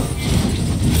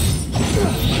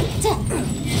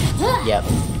 Yep.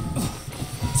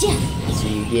 So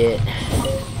you get.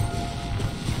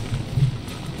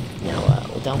 Now,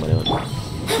 what down we doing?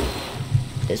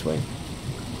 This way.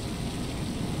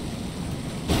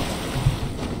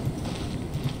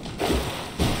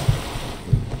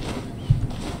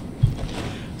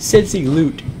 Sensing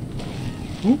loot.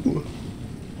 Ooh.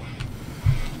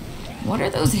 What are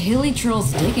those hilly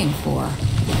trolls digging for?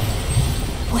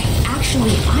 Wait,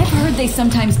 actually, I've heard they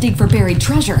sometimes dig for buried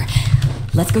treasure.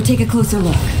 Let's go take a closer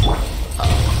look.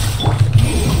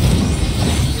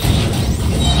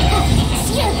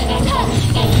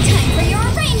 Time for your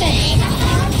arraignment!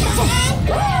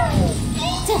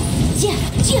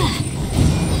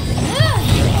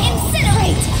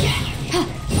 Incinerate!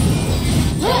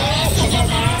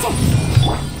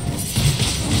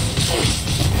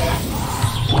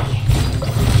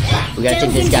 We gotta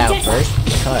take this guy out first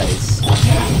because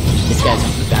this guy's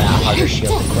got a harder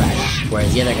shield to crash,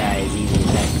 whereas the other guy is easy to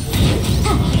attack.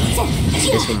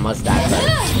 This one must die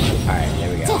first. Alright,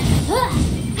 there we go.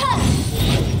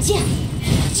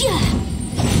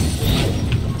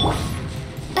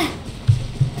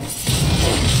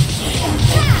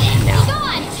 Now.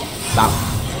 Bop.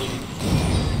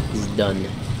 He's done.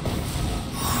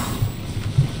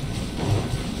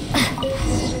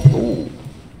 Ooh.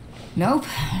 Nope,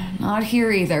 not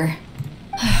here either.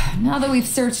 Now that we've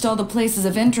searched all the places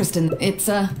of interest in it's,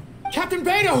 Captain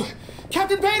Beto!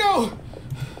 Captain Beto!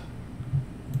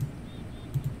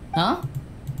 Huh?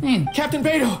 Hey. Captain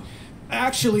Beto!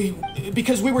 Actually,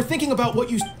 because we were thinking about what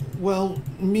you... Well,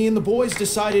 me and the boys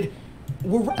decided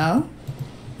we're... Oh?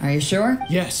 Are you sure?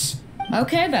 Yes.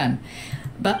 Okay then.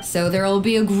 But so there'll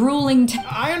be a grueling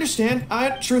I understand.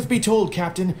 Truth be told,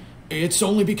 Captain, it's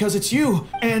only because it's you.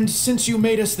 And since you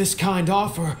made us this kind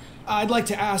offer, I'd like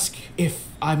to ask if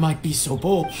I might be so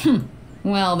bold.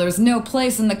 Well, there's no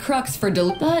place in the crux for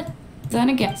but then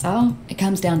again, so it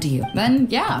comes down to you. Then,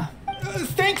 yeah.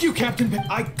 Thank you, Captain.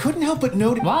 I couldn't help but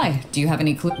notice... Why? Do you have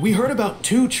any clue? We heard about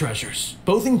 2 treasures,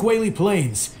 both in Gwaley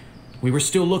Plains. We were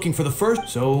still looking for the first,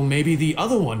 so maybe the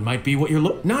other one might be what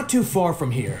you're not too far from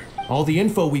here. All the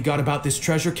info we got about this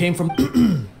treasure came from...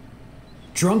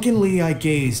 Drunkenly I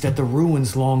gazed at the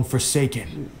ruins long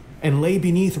forsaken, and lay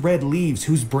beneath red leaves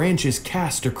whose branches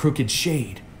cast a crooked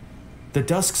shade. The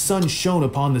dusk sun shone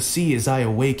upon the sea as I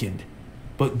awakened,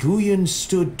 but Guyon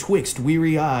stood twixt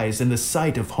weary eyes and the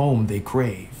sight of home they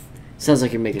crave. Sounds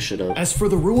like you're making shit up. As for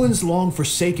the ruins long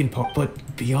forsaken part,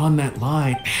 but beyond that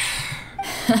line...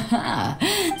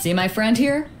 See my friend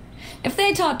here? If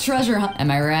they taught treasure hunt,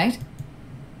 am I right?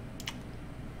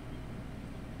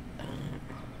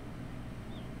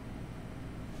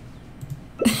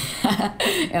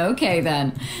 Okay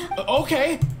then.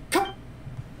 Okay.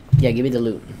 Yeah, give me the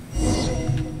loot.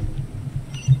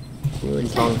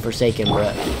 Ruins long forsaken,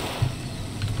 bruh.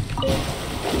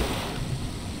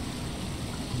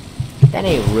 That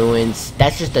ain't ruins.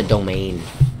 That's just a domain.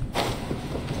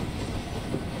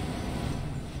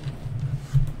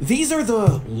 These are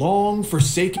the long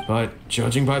forsaken, but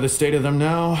judging by the state of them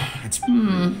now, it's...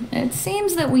 It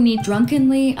seems that we need...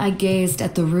 Drunkenly, I gazed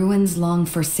at the ruins long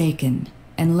forsaken,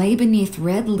 and lay beneath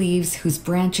red leaves whose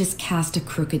branches cast a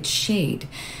crooked shade.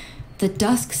 The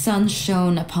dusk sun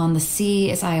shone upon the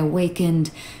sea as I awakened,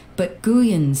 but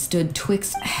Guyon stood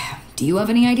twixt... Do you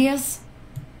have any ideas?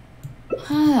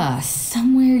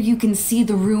 Somewhere you can see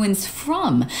the ruins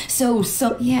from. So,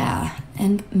 yeah.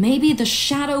 And maybe the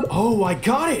shadow... Oh, I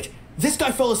got it! This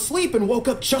guy fell asleep and woke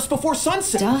up just before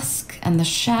sunset! Dusk and the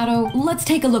shadow... Let's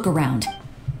take a look around.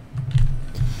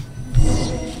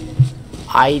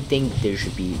 I think there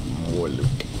should be more loot.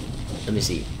 Let me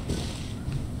see.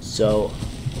 So,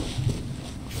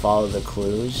 follow the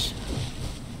clues.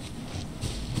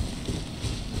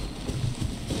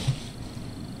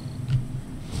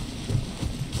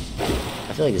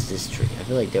 I feel like it's this tree. I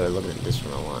feel like they were looking at this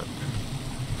one a lot.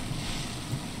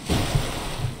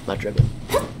 Not tripping.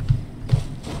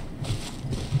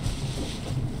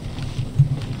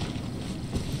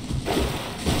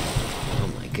 Oh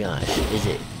my gosh. Is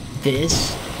it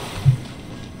this?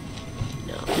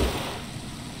 No.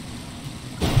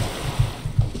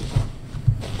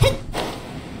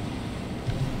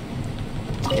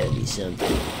 It's gotta be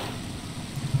something.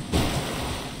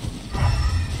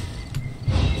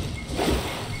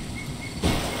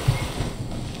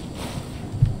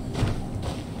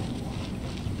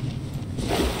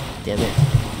 Damn it.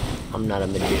 I'm not a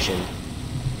magician.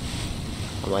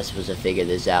 How am I supposed to figure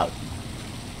this out?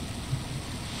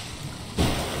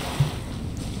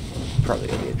 Probably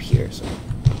gonna be up here or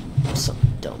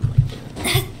something dumb like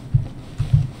that.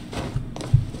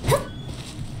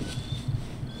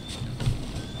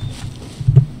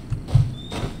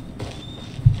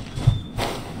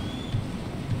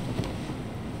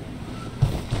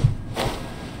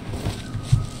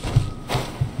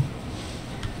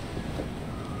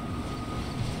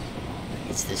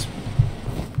 It's this.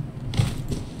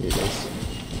 Is this?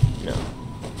 No.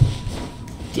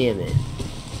 Damn it.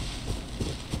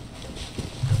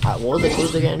 What were the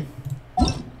clues again?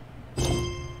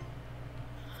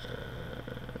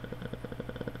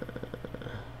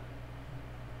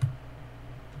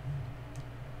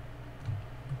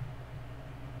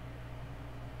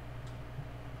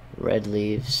 Red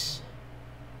leaves.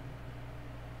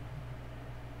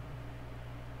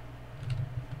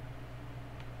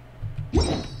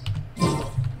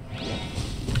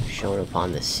 Shown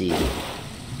upon the sea.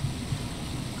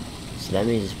 So that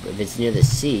means if it's near the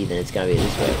sea, then it's gotta be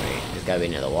this way, right? It's gotta be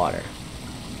near the water.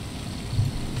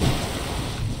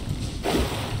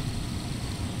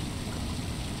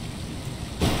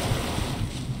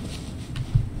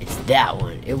 It's that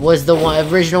one. It was the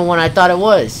original one I thought it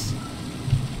was.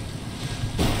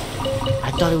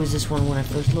 I thought it was this one when I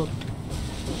first looked.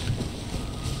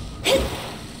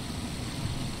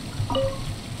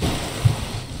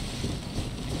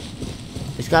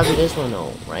 It's gotta be this one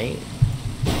though, right?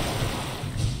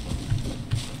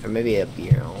 Or maybe up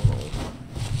here, I don't know.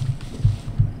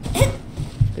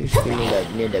 It should be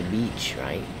near the beach,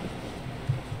 right?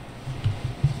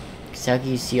 Cause how can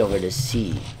you see over the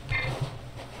sea?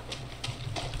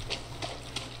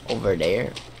 Over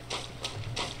there?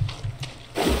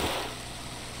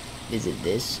 Is it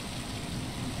this?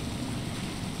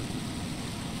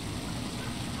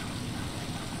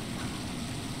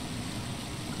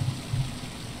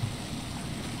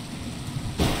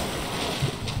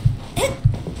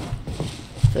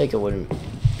 I feel like it wouldn't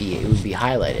be, it would be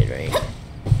highlighted, right?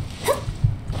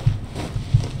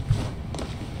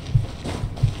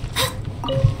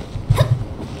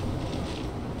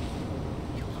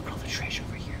 Yo, look at all the treasure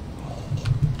over here.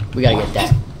 We gotta get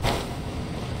that.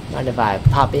 Mind if I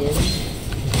pop in?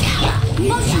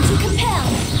 Motion to compel.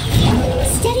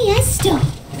 Steady as stone.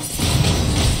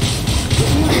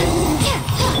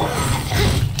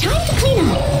 Time to clean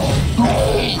up.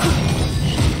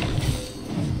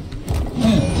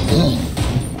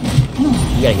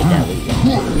 You gotta get that loot.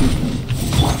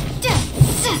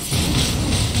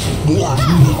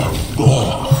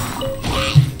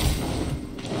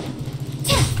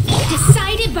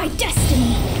 Decided by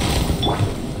destiny.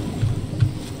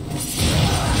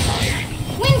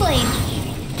 Windblade.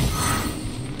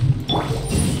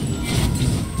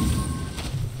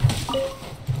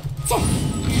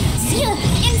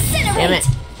 Incinerate. Damn it.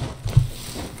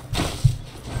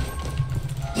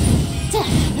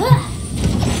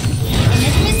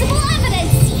 Inadmissible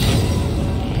evidence.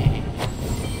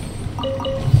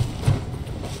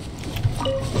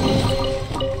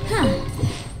 Huh.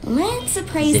 Let's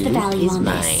appraise the value is on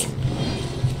mine. this.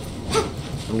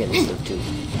 I'm getting this loot too.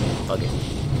 Fuck it.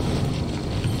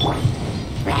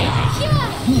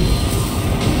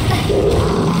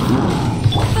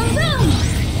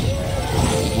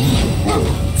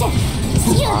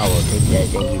 I will take that,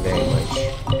 thank you very much.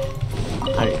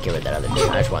 I didn't care about that other thing,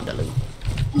 I just want the loot.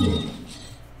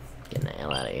 Getting the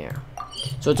hell out of here.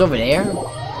 So it's over there?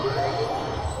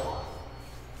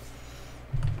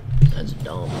 That's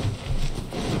dumb.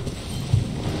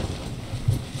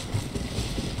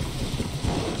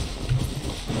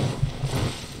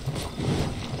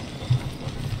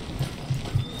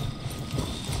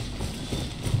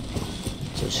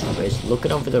 Just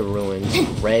looking over the ruins,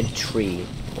 red tree.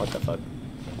 What the fuck?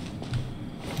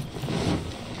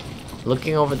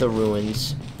 Looking over the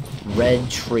ruins, red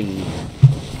tree,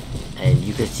 and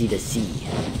you can see the sea.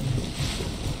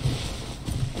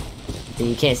 Then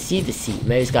you can't see the sea.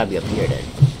 Maybe it's gotta be up here then.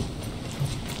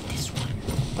 This one.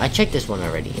 I checked this one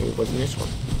already. It wasn't this one.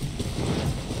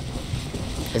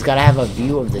 It's gotta have a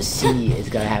view of the sea. It's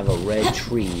gotta have a red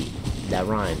tree. That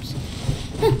rhymes.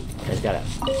 It's gotta.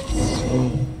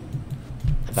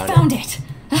 Found it.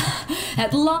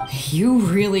 At you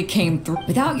really came through.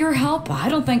 Without your help, I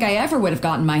don't think I ever would have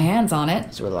gotten my hands on it.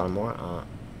 Is there a lot more?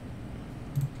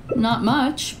 Not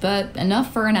much, but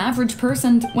enough for an average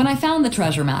person. When I found the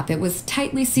treasure map, it was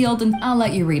tightly sealed, and I'll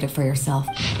let you read it for yourself.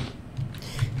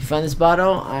 If you find this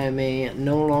bottle, I may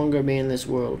no longer be in this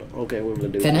world. Okay, what will I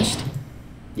do? Finished?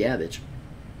 Yeah, bitch.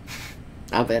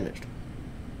 I'm finished.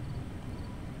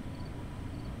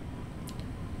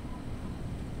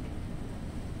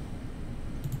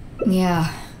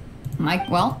 Yeah.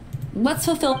 Well, let's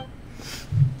fulfill.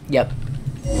 Yep.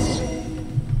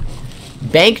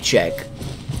 Bank check.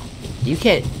 You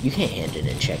can't hand it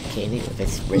in check, can you? If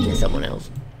it's written to someone else.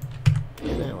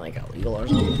 Isn't that like illegal or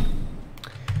something?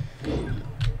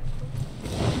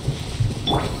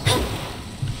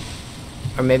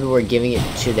 Or maybe we're giving it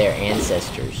to their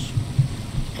ancestors.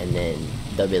 And then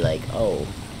they'll be like, oh,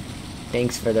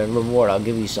 thanks for the reward, I'll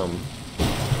give you some.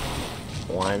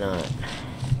 Why not?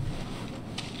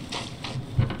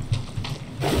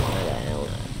 Why the hell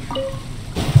not?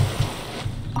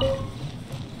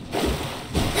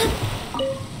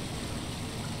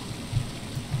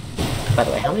 By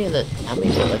the way, how many of the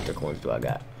electric ones do I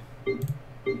got?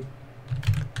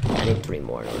 I need 3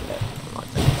 more in order to unlock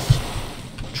this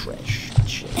trash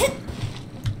shit.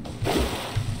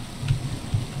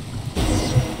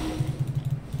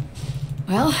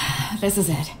 Well, this is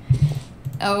it.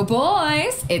 Oh,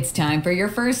 boys, it's time for your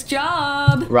first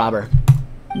job. Robber.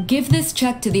 Give this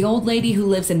check to the old lady who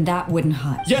lives in that wooden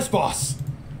hut. Yes, boss.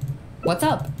 What's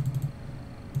up?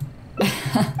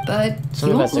 But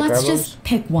let's just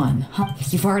pick one. Huh?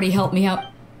 You've already helped me out.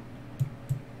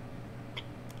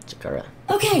 Sakura.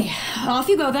 Okay, off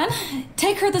you go then.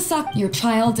 Take her the sock. Your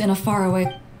child in a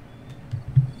faraway.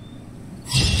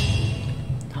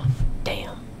 Oh,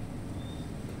 damn.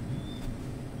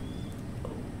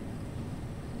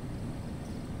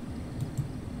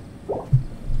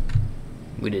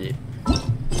 We did it.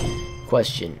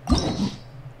 Question.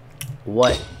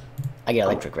 What? I get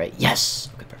electric, right? Yes!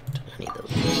 Okay, perfect. I need those.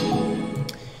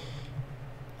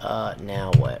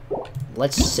 Now what?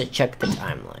 Let's check the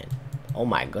timeline. Oh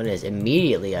my goodness,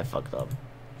 immediately I fucked up.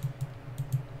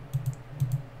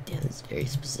 Yeah, this is very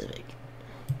specific.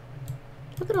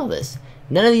 Look at all this.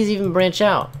 None of these even branch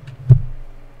out.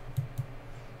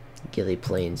 Gilly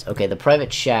Plains. Okay, the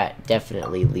private chat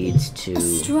definitely leads to...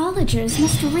 Astrologers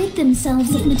must rid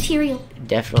themselves of material...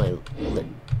 Definitely...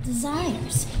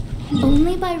 desires.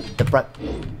 Only by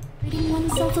ridding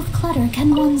oneself of clutter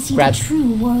can one see the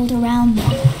true world around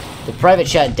them. The private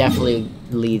chat definitely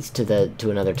leads to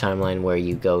another timeline where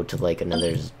you go to like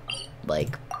another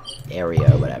like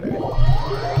area or whatever.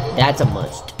 That's a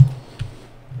must.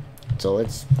 So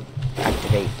let's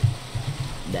activate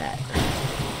that.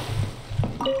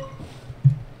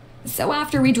 So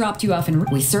after we dropped you off and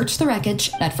we searched the wreckage,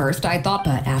 at first I thought,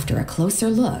 but after a closer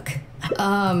look,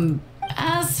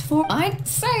 as for I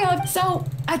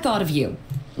thought of you.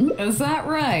 Is that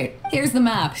right? Here's the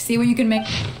map. See what you can make.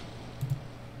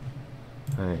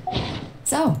 All right.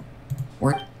 So,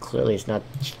 we're clearly it's not.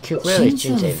 Clearly it's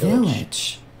Shinsei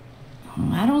Village.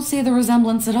 I don't see the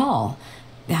resemblance at all.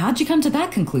 How'd you come to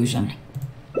that conclusion?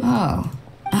 Oh,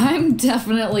 I'm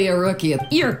definitely a rookie.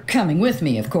 You're coming with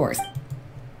me, of course.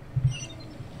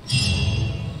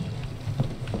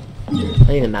 I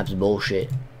think the map's bullshit.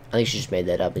 I think she just made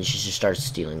that up and she just starts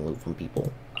stealing loot from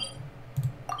people.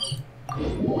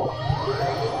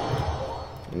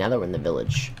 Now that we're in the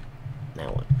village,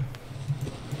 now what?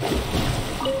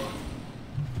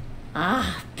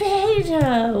 Ah,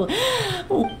 Beto!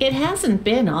 It hasn't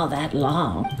been all that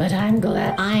long, but I'm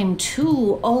glad I'm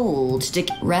too old to...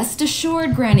 Rest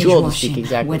assured, Granny Too old to speak,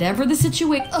 exactly. Whatever the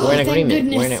situation... We're in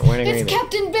agreement. We're in agreement. It's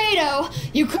Captain Beto!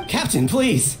 You could... Captain,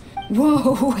 please!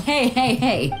 Whoa,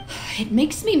 hey. It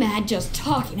makes me mad just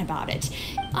talking about it.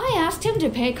 I asked him to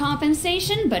pay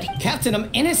compensation, but... Captain, I'm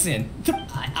innocent.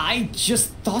 I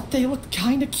just thought they looked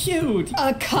kinda cute.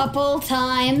 A couple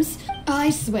times.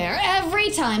 I swear, every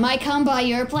time I come by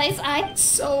your place,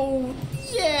 So,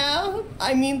 yeah.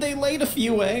 I mean, they laid a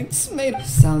few eggs.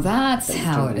 So that's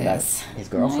how it is. His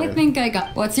girlfriend. I think I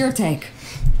got... What's your take?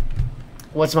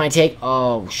 What's my take?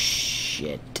 Oh,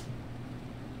 shit.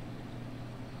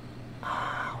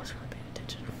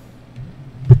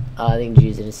 I think G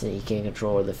is innocent. He can't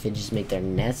control where the finches make their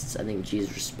nests. I think G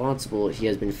is responsible. He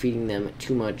has been feeding them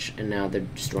too much, and now they're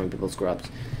destroying people's crops.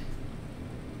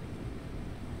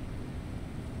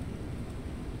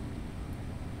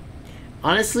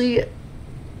 Honestly,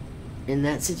 in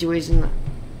that situation,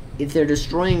 if they're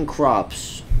destroying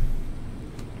crops,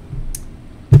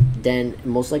 then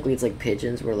most likely it's like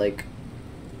pigeons, where like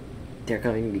they're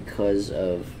coming because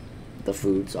of the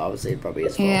food, so obviously it probably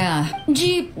is full. Yeah.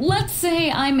 Gee, let's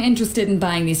say I'm interested in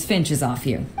buying these finches off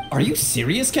you. Are you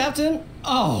serious, Captain?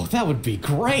 Oh, that would be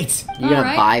great. You're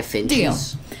gonna buy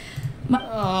finches? Deal.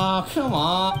 Oh, come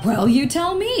on. Well, you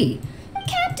tell me.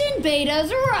 Captain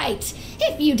Beta's right.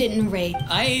 If you didn't rate...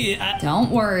 Don't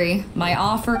worry. My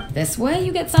offer... This way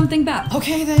you get something back.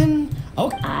 Okay, then.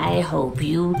 Okay. I hope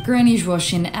you... Granny's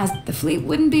Russian, as the fleet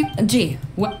wouldn't be... Gee,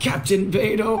 what... Captain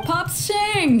Beto. Pop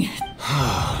Shing!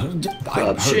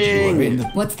 Pop Shing.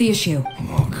 What's the issue?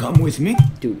 Oh, come with me.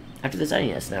 Dude, after this I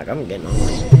need a snack. I'm getting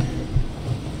hungry.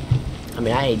 I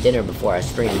mean, I ate dinner before I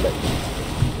streamed, but...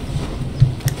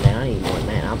 Man, I need more than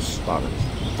that. I'm starving.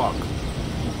 Fuck.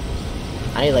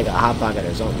 I need like a hot pocket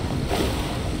or something.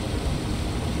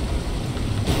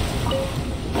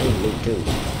 I need loot too.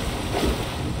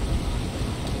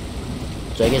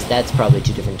 So I guess that's probably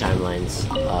two different timelines.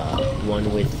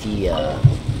 One with the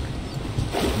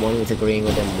one with agreeing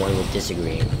with him, one with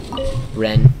disagreeing.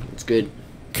 Ren, it's good.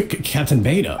 Captain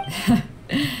Beta.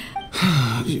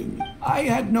 I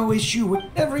had no issue with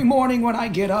every morning when I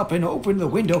get up and open the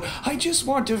window. I just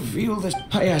want to feel this.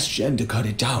 I asked Shen to cut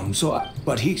it down,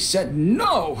 but he said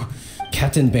no.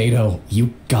 Captain Beto,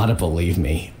 you gotta believe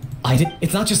me.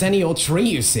 It's not just any old tree,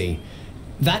 you see.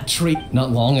 That tree,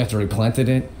 not long after he planted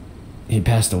it, he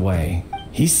passed away.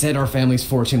 He said our family's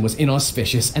fortune was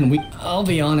inauspicious, and I'll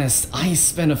be honest, I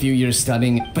spent a few years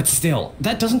studying, but still,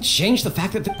 that doesn't change the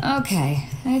fact that Okay,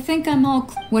 I think I'm all...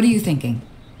 What are you thinking?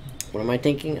 What am I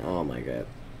thinking? Oh my god.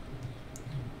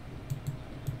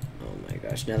 Oh my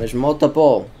gosh. Now there's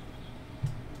multiple.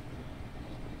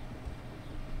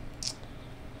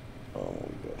 Oh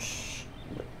gosh.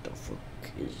 What the fuck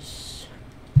is...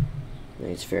 I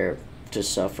think it's fair to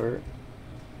suffer.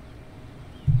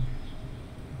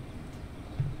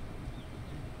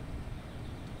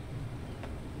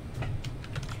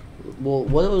 Well,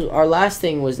 what was our last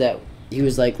thing was that he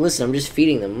was like, listen, I'm just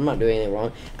feeding them. I'm not doing anything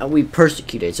wrong. And we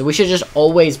persecuted. So we should just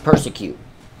always persecute.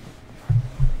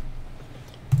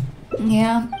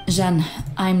 Yeah, Jen,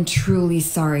 I'm truly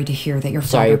sorry to hear that your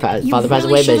Sorry, your father passed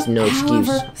away, but it's no excuse.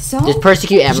 Just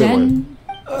persecute everyone.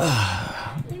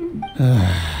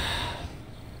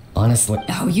 Honestly.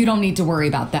 Oh, you don't need to worry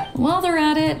about that. While they're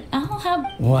at it, I'll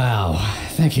have... Wow,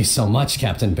 thank you so much,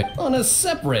 Captain On a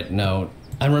separate note,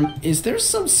 is there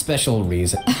some special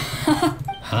reason?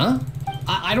 Huh?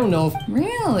 I don't know if...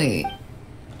 Really?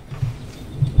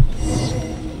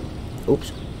 Oops.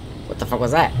 What the fuck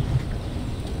was that?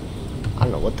 I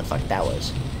don't know what the fuck that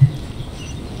was.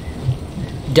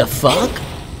 Da fuck?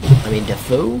 I mean, da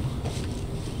foo?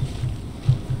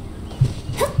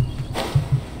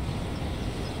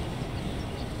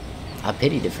 I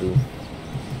pity da foo.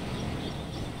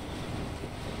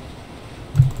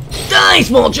 Die,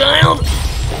 small child!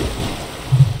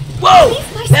 Whoa!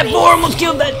 That boar almost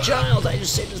killed that child! I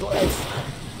just saved his life.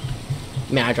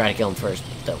 I mean, I tried to kill him first,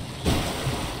 so...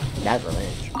 That's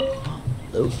revenge.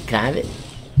 Luke, can I have it?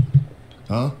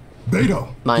 Huh?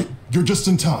 Beto! Mine. You're just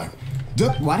in time.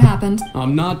 What happened?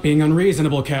 I'm not being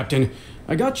unreasonable, Captain.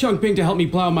 I got Chung Ping to help me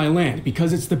plow my land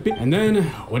because it's the and then,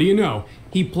 what do you know?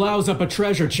 He plows up a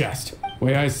treasure chest.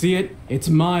 Way I see it, it's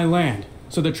my land.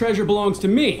 So the treasure belongs to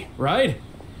me, right?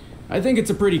 I think it's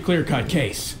a pretty clear-cut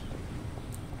case.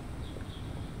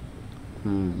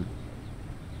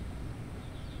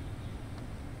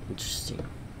 Interesting.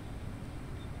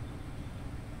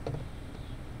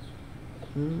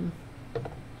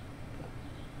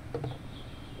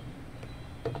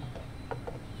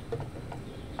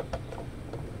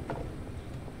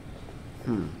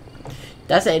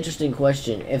 That's an interesting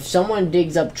question. If someone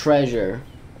digs up treasure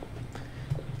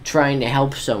trying to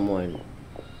help someone,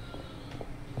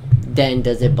 then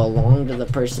does it belong to the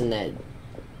person that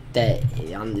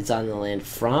it's on the land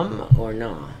from, or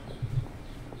not?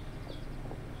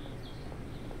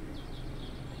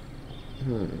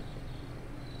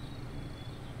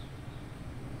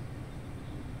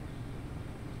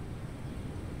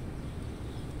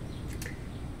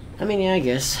 I mean, yeah, I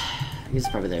guess it's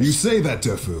probably there. You say that,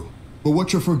 Defu. But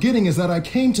what you're forgetting is that I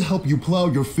came to help you plow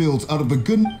your fields out of the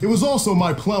good... It was also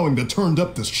my plowing that turned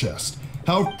up this chest.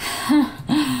 How...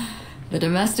 The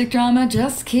domestic drama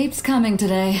just keeps coming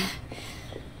today.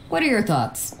 What are your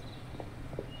thoughts?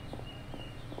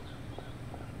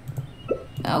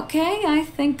 Okay, I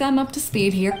think I'm up to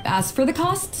speed here. As for the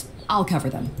costs, I'll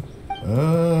cover them.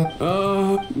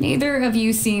 Neither of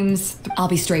you seems... I'll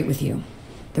be straight with you.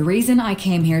 The reason I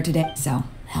came here today, so...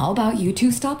 How about you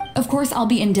two stop? Of course, I'll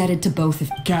be indebted to both of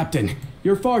you. Captain,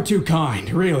 you're far too kind,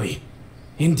 really.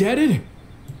 Indebted?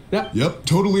 Yep,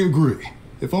 totally agree.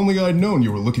 If only I'd known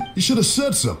you were looking... You should have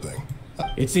said something.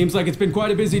 It seems like it's been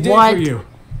quite a busy day for you.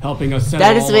 helping us settle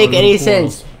That doesn't all make our any little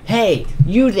quarrels. sense. Hey,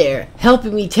 you there,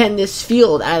 helping me tend this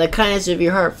field out of the kindness of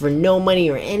your heart for no money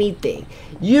or anything.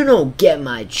 You don't get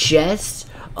my chest.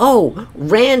 Oh,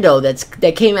 rando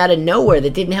that came out of nowhere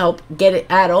that didn't help get it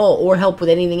at all or help with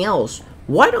anything else.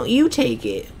 Why don't you take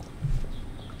it?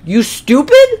 You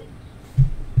stupid?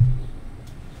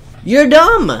 You're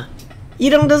dumb.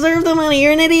 You don't deserve the money.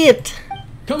 You're an idiot.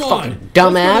 Come Fucking on,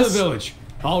 dumbass. Let's go to the village.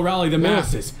 I'll rally the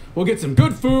masses. We'll get some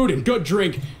good food and good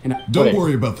drink. And Don't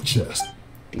worry about the chest.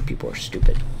 These people are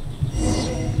stupid.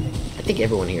 I think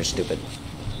everyone here is stupid.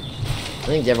 I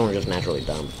think everyone's just naturally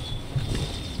dumb.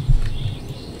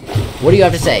 What do you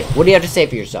have to say? What do you have to say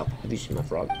for yourself? Have you seen my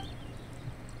frog?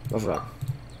 My frog.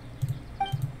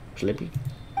 Slippy?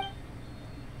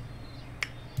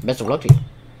 Best of luck to you.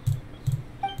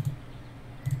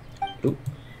 Oop.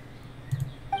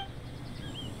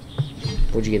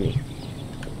 What'd you give me?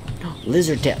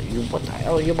 Lizard tail. You, what the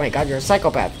hell? Oh my god, you're a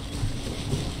psychopath.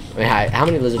 I mean, how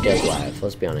many lizard tails do I have?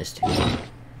 Let's be honest.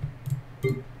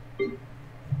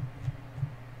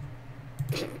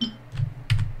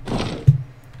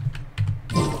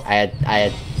 I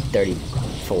had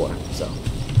 34, so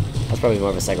that's probably more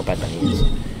of a psychopath than he is.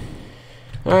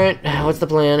 Alright, what's the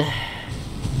plan?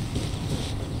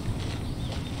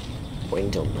 Wait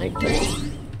until night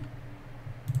time.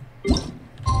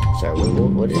 Sorry,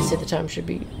 what did it say the time should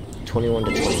be? 21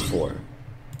 to 24.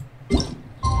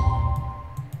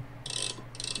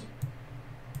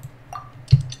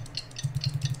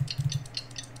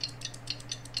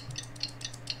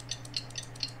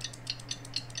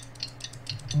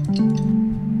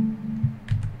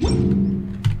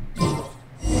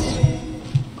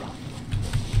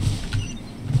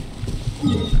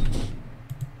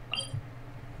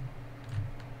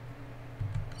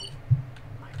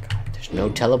 No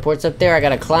teleports up there. I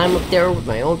gotta climb up there with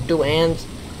my own 2 hands.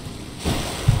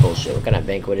 Bullshit. What kind of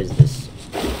banquet is this?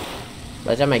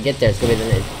 By the time I get there,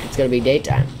 it's gonna be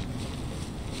daytime.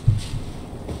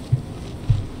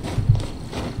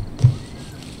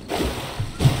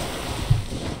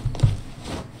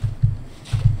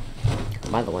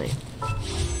 By the way, I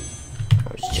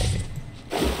was just checking.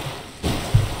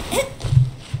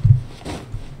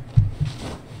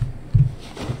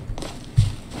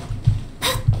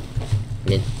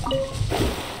 Mid.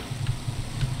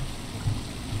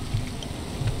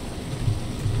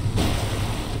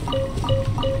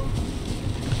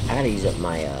 I gotta use up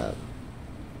my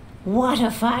What a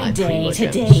fine my day primo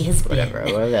today gems. has been. Whatever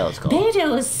the hell it's called.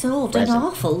 Beto has sold an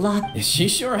awful lot. She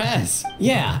sure has.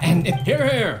 Yeah, and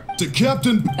Here. To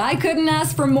Captain. I couldn't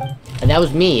ask for more. And that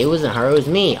was me. It wasn't her. It was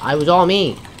me. I was all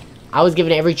me. I was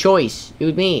given every choice. It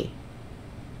was me.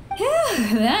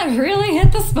 That really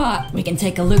hit the spot. We can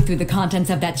take a look through the contents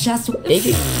of that chest. Were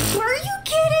you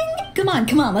kidding?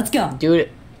 Come on, let's go. Dude,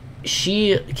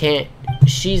 she can't.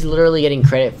 She's literally getting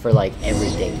credit for like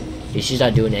everything. She's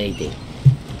not doing anything.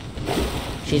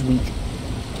 She's weak.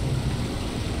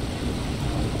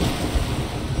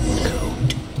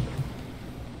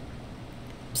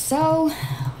 So,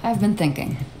 I've been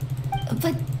thinking.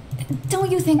 But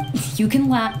don't you think you can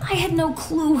laugh? I had no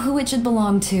clue who it should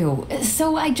belong to.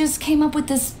 So I just came up with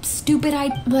this stupid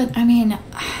idea. But I mean,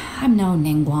 I'm no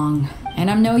Ningguang. And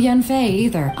I'm no Yanfei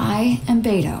either. I am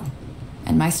Beto.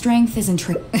 And my strength is in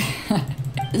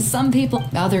Some people,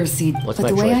 others see, What's but my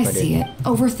the way I choice, see it,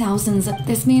 over thousands.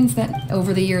 This means that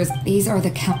over the years, these are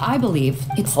the I believe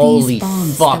it's Holy these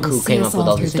bonds fuck, that will who see came us up with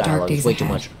all through this the dark dialogue? days Way too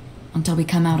ahead, much. until we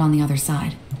come out on the other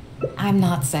side. I'm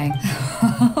not saying.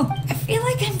 I feel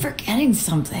like I'm forgetting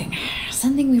something.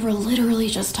 Something we were literally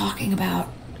just talking about.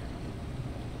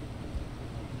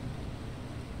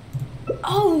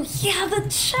 Oh, yeah, the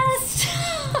chest!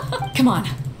 Come on.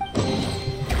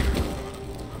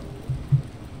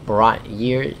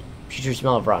 Future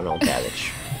smell of rotten old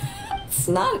cabbage. It's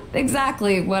not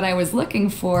exactly what I was looking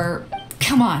for.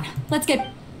 Come on, let's get...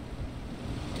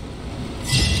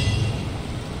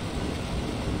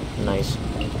 Nice.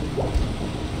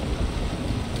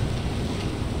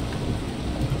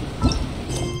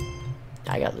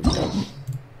 I got loot though.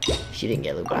 She didn't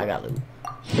get loot, but I got loot.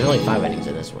 There's only 5 endings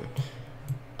in this one.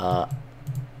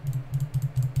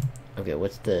 Okay,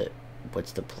 what's the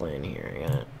plan here? I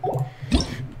got.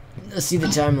 Let's see the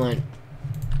timeline.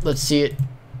 Let's see it.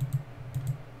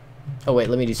 Oh wait,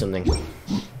 let me do something.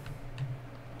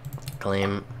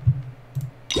 Claim.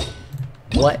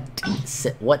 What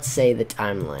say the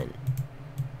timeline?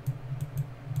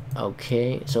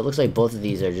 Okay, so it looks like both of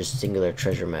these are just singular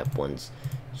treasure map ones.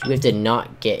 So we have to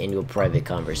not get into a private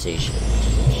conversation, which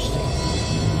is interesting.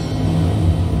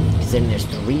 Because then there's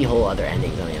 3 whole other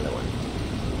endings on the other one.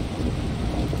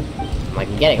 I'm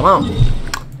like, get it, come on!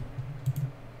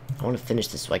 I want to finish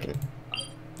this so I can...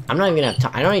 I'm not even gonna have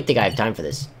time. I don't even think I have time for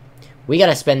this. We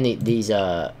gotta spend these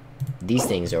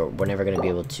things, or we're never gonna be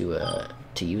able to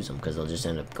use them because they'll just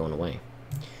end up going away.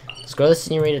 Let's go to the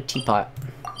Senorita Teapot.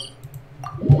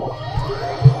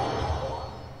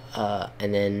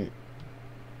 And then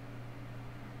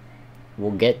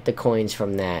we'll get the coins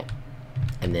from that,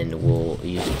 and then we'll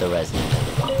use the resin.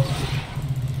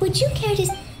 Would you care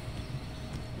to...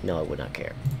 No, I would not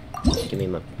care. Give me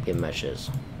my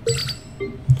shiz.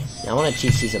 Now, I want to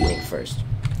teach you something first.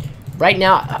 Right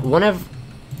now, I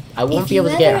won't be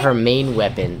able to get her main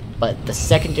weapon, but the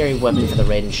secondary weapon for the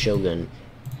Raiden Shogun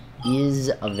is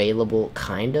available,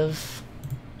 kind of.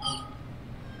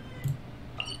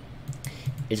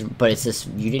 But it's this,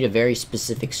 you need a very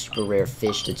specific super rare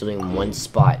fish that's only in one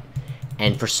spot.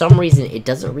 And for some reason, it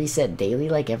doesn't reset daily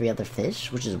like every other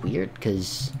fish, which is weird,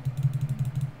 because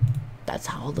that's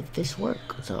how all the fish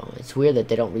work. So, it's weird that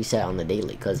they don't reset on the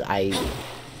daily, because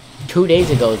 2 days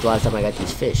ago was the last time I got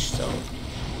these fish, so.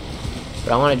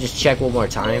 But I want to just check one more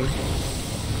time.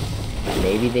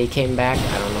 Maybe they came back,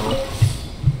 I don't know.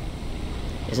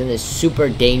 It's in this super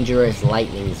dangerous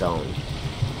lightning zone.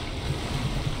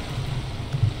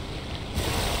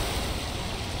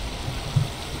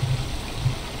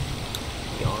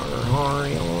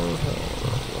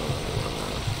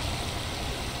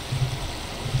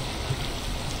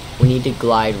 We need to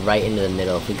glide right into the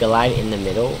middle. If we glide in the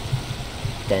middle,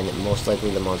 then most likely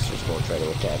the monsters won't try to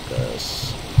attack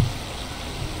us.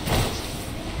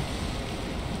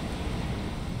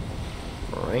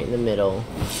 Right in the middle.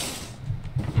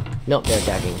 Nope, they're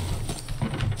attacking.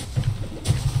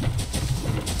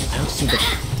 I don't see the...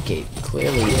 Okay,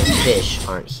 clearly the fish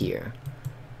aren't here.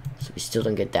 So we still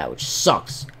don't get that, which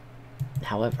sucks.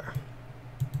 However,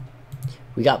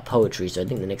 we got poetry, so I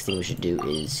think the next thing we should do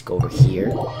is go over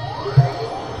here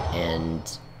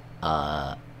and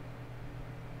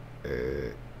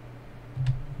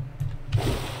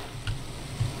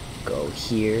go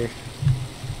here.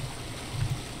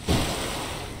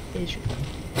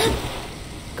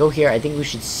 Go here. I think we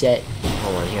should set.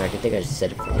 Hold on here. I think I should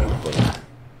set it for the.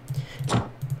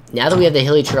 Now that we have the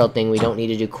Hilly Trail thing, we don't need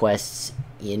to do quests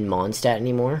in Mondstadt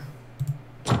anymore.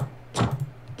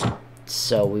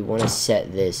 So we want to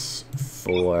set this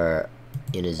for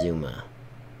Inazuma,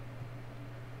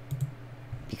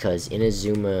 because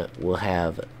Inazuma will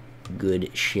have good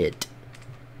shit.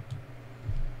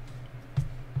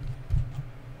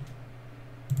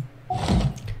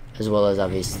 As well as,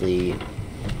 obviously,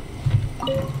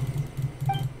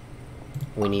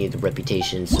 we need the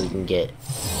reputation so we can get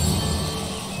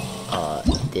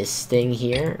this thing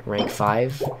here, rank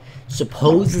 5.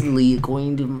 Supposedly,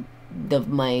 according to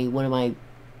one of my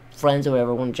friends or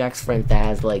whatever, one of Jack's friends that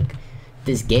has, like,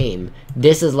 this game,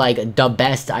 this is, like, the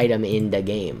best item in the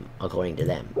game, according to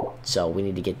them. So, we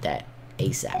need to get that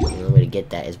ASAP. The only way to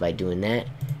get that is by doing that,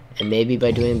 and maybe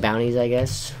by doing bounties, I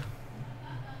guess.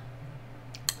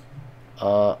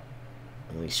 Let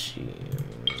me see.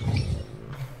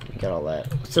 We got all that.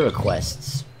 What's the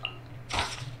requests?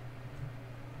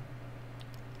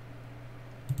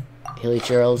 Hilly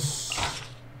Churls.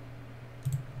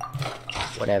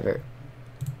 Whatever.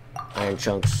 Iron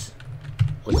Chunks.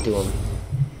 Let's do them.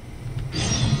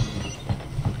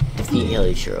 Defeat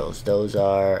Hilly Churls. Those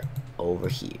are over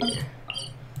here.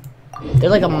 They're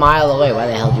like a mile away. Why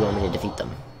the hell do you want me to defeat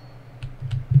them?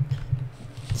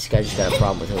 This guy just got a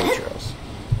problem with Hilly Churls.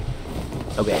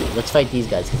 Okay, let's fight these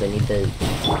guys because I need to.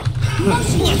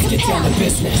 Let's get down to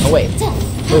business. Oh wait,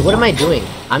 what am I doing?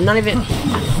 I'm not even.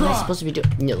 What am I supposed to be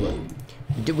doing? No, look.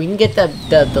 We can get the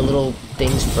little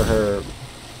things for her,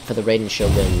 for the Raiden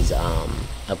Shogun's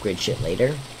upgrade shit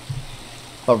later.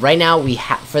 But right now we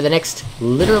have, for the next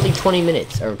literally 20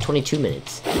 minutes or 22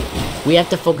 minutes, we have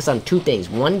to focus on two things.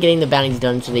 One, getting the bounties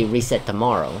done so they reset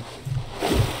tomorrow,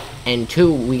 and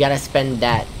two, we gotta spend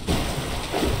that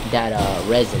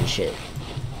resin shit.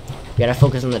 We gotta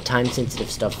focus on the time-sensitive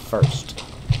stuff first.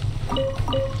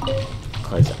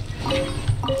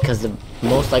 Because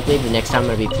most likely the next time I'm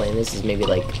gonna be playing this is maybe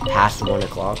like past 1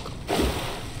 o'clock.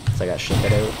 So I gotta shut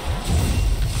that out.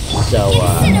 So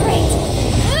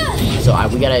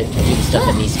we gotta do the stuff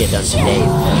that needs to get done today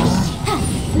first.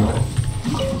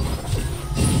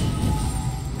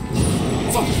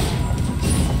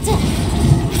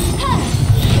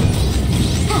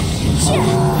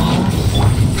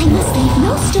 I must leave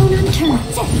no stone unturned.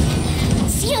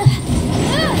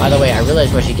 By the way, I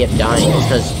realized why she kept dying is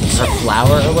because her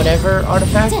flower or whatever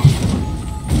artifact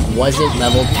wasn't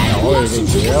leveled at all. It was at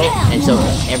 0, and so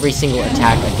every single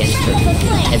attack against her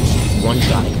kept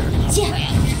one-shotting her.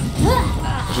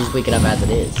 She's waking up as it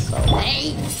is, so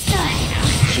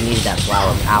she she needed that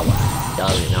flower power.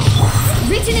 Doesn't know.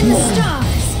 Written in the stars.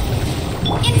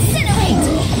 Incinerate.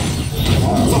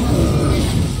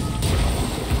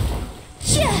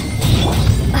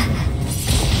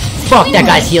 Fuck, that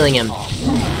guy's healing him.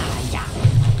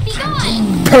 Be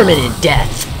gone. Permanent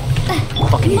death.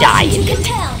 Fucking die, idiot.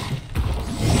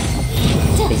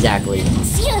 Exactly.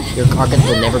 Your carcass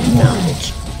will never be found,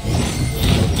 bitch.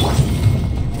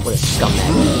 What a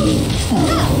scumbag.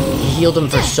 He healed him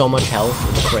for so much health.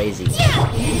 It's crazy. For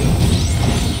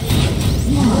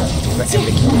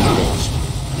every kill, bitch.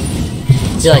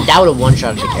 I feel like that would have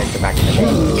one-shotted the character back in the day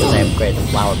because I upgraded the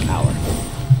flower power.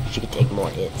 She could take more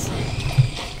hits.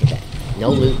 Look at that. No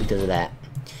loot because of that.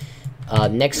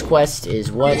 Next quest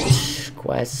is what?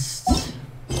 Quest.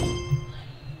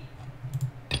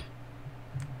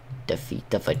 Defeat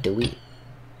the Fadui.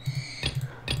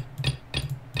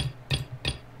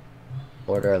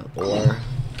 Order of Ore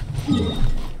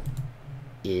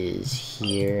is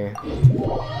here.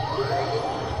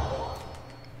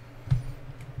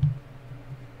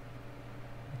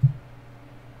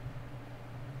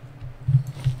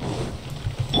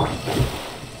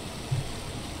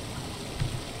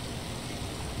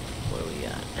 What do we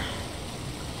got?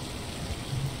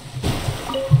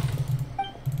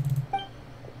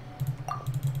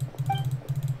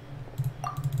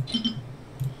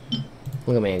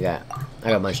 Look at me, I got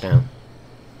a bunch now.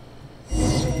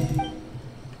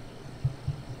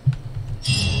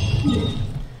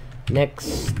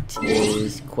 Next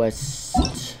is quest.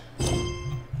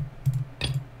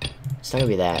 It's not gonna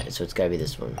be that, so it's gotta be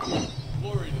this one.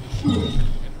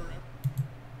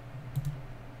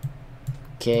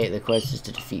 Okay, the quest is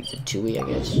to defeat Fatui, I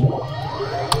guess.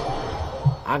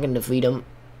 I can defeat them.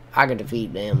 I can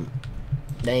defeat them.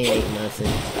 They ain't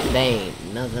nothing. They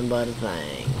ain't nothing but a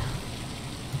thing.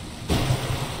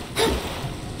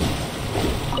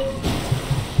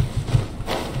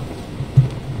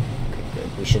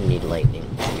 We shouldn't need lightning.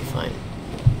 We should be fine.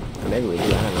 Or maybe we do, I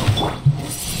don't know.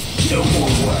 No more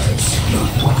words.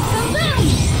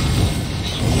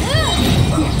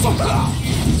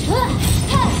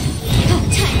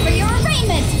 Time for your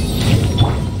arraignment.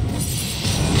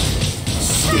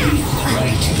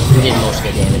 We did most of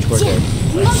the damage, we're good.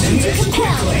 Motion to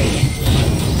compel.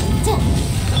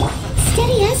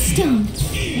 Steady as stone.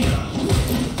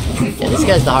 Yeah, this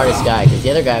guy's the hardest guy, because the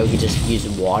other guy we could just use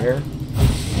water.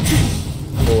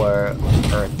 Or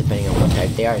earth, depending on what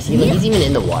type they are. See, look, he's even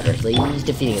in the water. So he's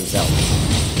defeating himself.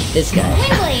 This guy.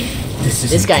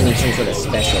 This guy needs some sort of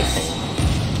special thing.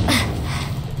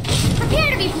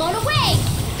 Prepare to be blown away.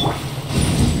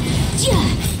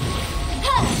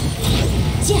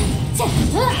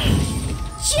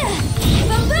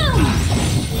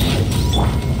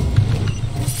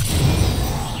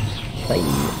 Boom!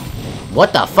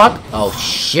 What the fuck? Oh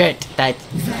shit!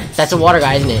 That's a water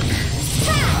guy, isn't it?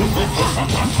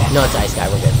 No, it's ice guy.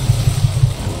 We're good.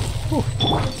 Whew.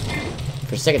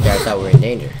 For a second there, I thought we were in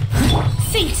danger.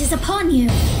 Fate is upon you.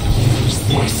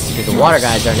 Because the water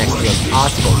guys are next to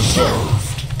impossible to kill,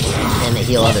 and they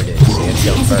heal other dudes. So you have to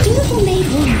kill them first.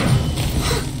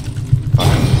 Fuck.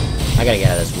 I gotta get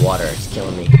out of this water. It's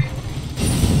killing me.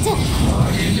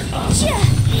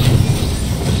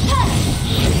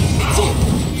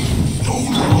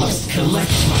 I must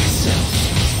collect myself.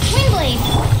 Windblade.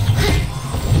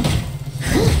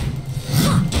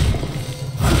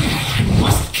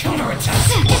 Must counterattack.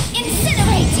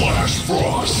 Incinerate. Flash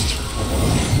frost.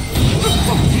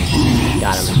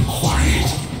 Got him. Quiet.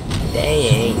 They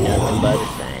ain't nothing but a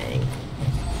thing.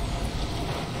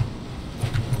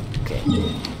 Okay.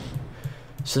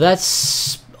 So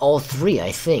that's all three,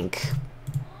 I think.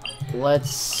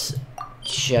 Let's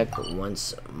check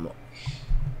once more.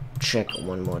 Check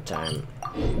one more time.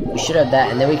 We should have that,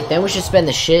 and then we should spend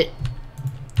the shit.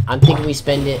 I'm thinking we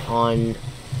spend it on.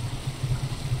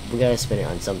 We gotta spend it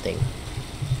on something.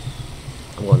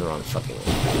 I'm going the wrong fucking way.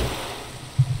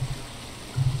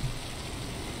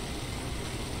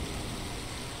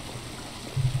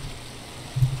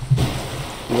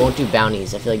 We won't do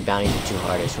bounties. I feel like bounties are too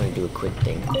hard. I just want to do a quick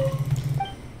thing.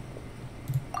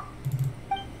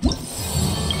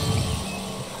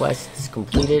 Quests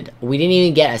completed. We didn't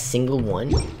even get a single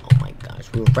one. Oh my gosh.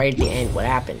 We were right at the end. What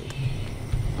happened?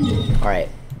 Alright.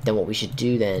 Then what we should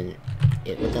do then...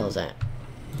 what the hell is that?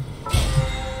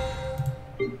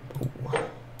 Ooh.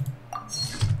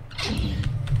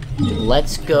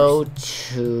 Let's go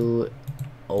to...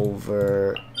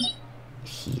 over...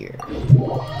 here.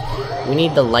 We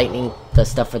need the lightning... the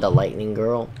stuff for the lightning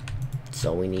girl.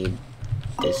 So we need...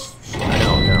 this... no,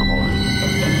 hold on.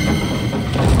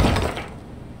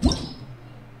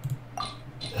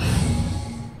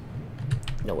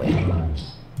 No way.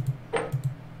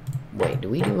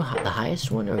 highest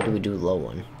one, or do we do low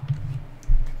one?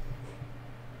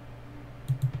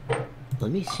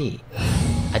 Let me see.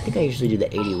 I think I usually do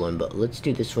the 81, but let's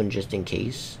do this one just in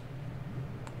case.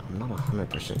 I'm not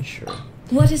 100% sure.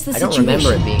 What is the situation? I don't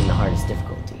remember it being the hardest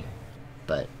difficulty,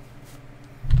 but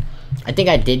I think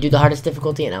I did do the hardest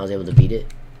difficulty and I was able to beat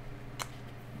it.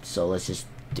 So let's just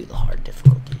do the hard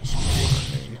difficulty.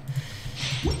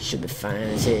 Should be fine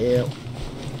as hell.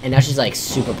 And now she's like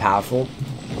super powerful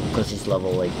because she's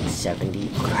level like 70.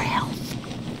 Look at her health.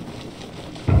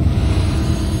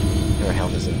 Her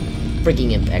health is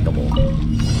freaking impeccable.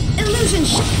 Illusion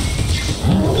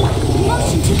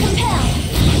motion to compel.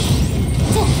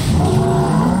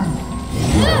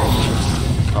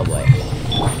 Oh boy.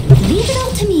 Leave it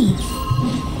all to me.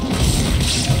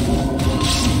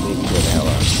 We need to get the hell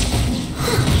up.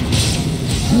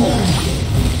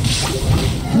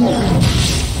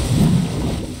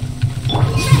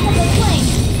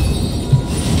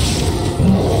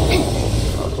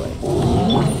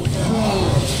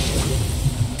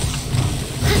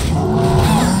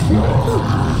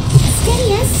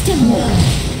 Steady as stone.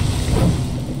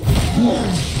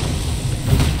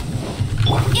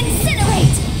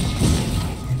 Incinerate.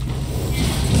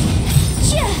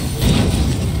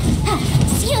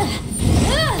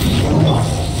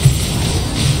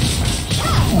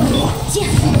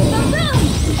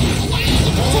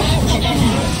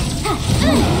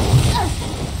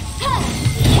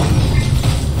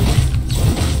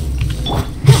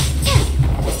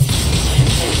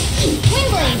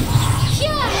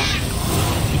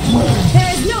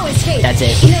 There is no escape. That's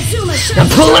it. Inazuma I'm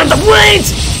pulling out the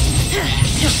blades!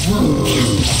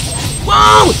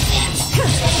 Whoa!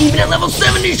 Even at level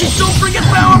 70, she's so freaking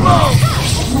powerful!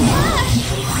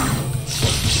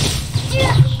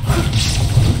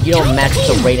 You don't match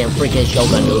the rate and freaking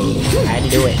Shogun, dude. I had to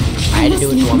do it. I had to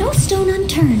do it to him. No stone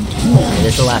unturned. And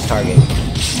this is the last target.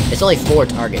 It's only 4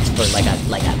 targets for like a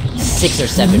 6 or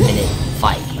 7 minute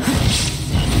fight.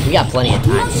 We got plenty of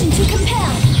time. Motion to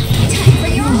compel. Time for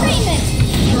your arraignment.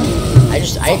 I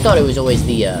thought it was always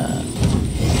the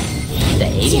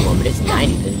 81, but it's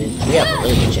 90. We have a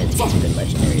really good chance to get some good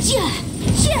legendaries.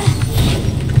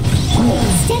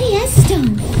 Steady as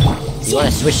stone. You want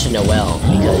to switch to Noelle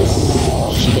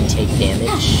because she can take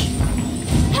damage.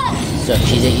 So if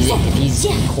he's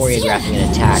choreographing an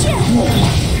attack,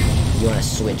 you want to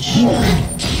switch.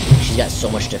 She's got so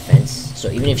much defense. So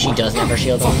even if she doesn't have her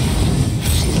shield on,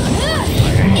 she's not going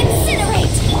anywhere.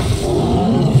 Incinerate.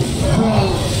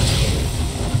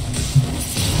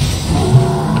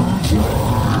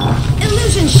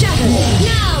 Illusion shattered.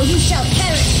 Now you shall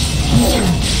perish.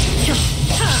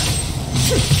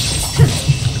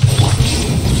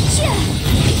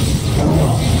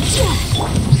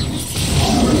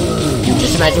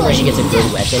 Just imagine when she gets a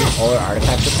good weapon, all her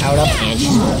artifacts are powered up, and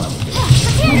she's full level.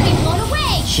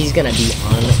 She's gonna be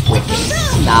unwicked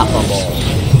stoppable.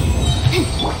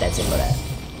 That's it for that.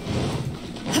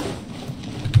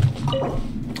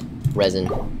 Resin.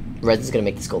 Resin's gonna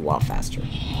make this go a lot faster.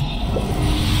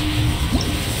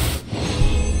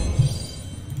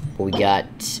 But we got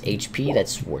HP,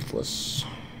 that's worthless.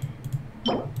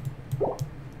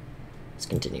 Let's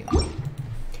continue.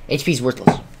 HP's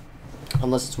worthless.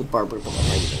 Unless it's with Barbara, but I'm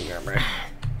not using Barbara.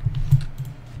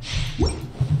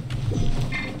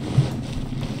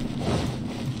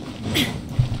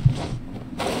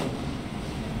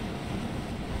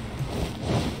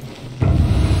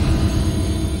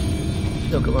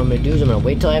 Look, what I'm gonna do is I'm gonna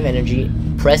wait till I have energy,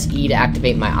 press E to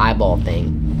activate my eyeball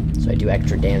thing, so I do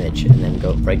extra damage, and then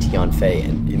go right to Yanfei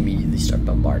and immediately start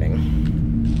bombarding.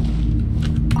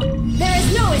 There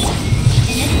is no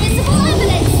invisible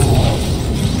evidence.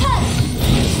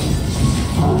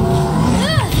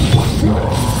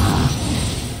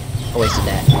 I wasted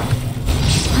that.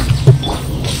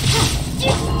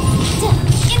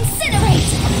 Incinerate.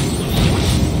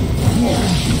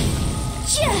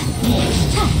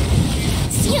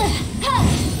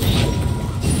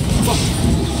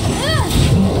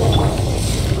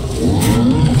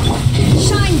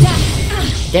 Shine down.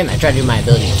 Damn it, I tried to do my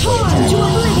ability to slow attack. To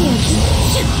oblivion.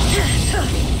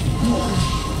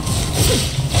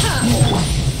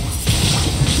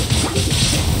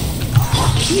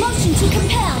 Motion to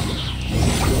compel.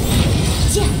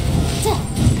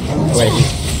 Where is he?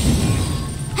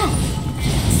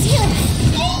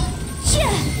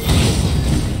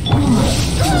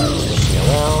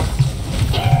 Noelle.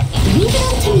 Leave it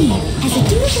up to me, as a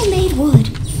dutiful maid would.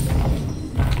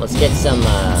 Let's get some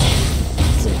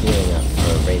healing up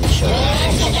for Raven Show.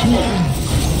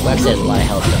 Wax has a lot of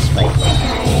health despite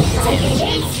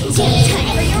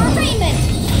Time for your arraignment.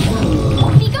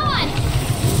 Be gone.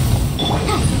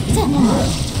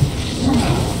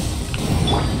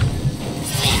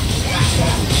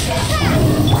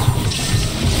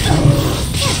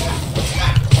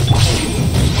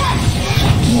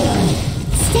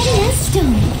 Steady as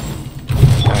stone.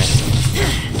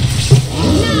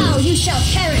 Now you shall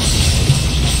perish.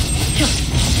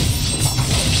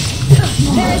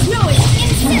 There is no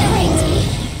Incinerate.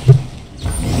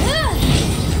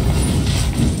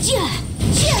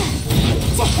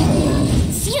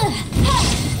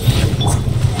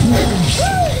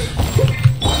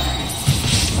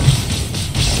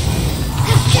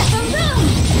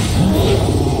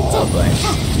 Oh boy.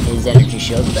 His energy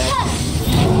shield's back.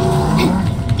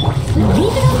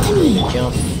 Leave it up to me.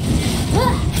 Jump.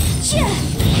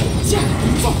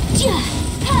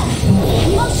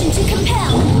 Motion to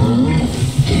compel.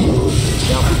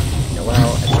 Jump.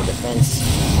 Noel, extra defense.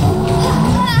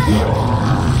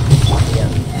 Yeah.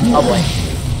 Oh boy.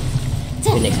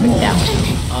 Didn't expect that one.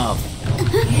 Oh.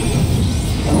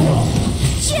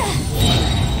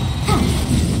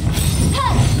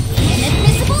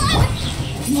 Inadmissible.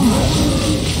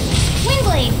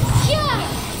 Windblade.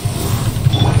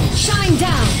 Shine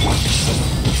down.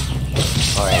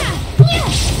 Alright.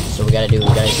 So we gotta do.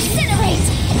 Incinerate.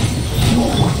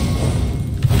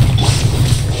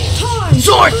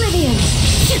 Sword! Oblivion.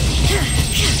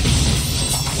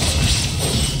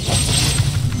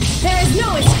 There is no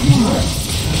escape.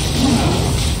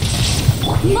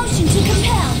 Motion to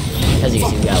compel. As you can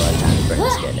see, we got a lot of time to burn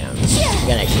this guy down. We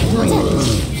got actually 3 minutes.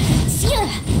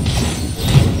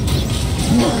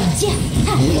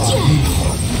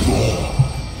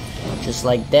 Just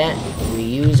like that, we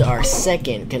use our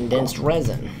second condensed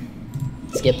resin.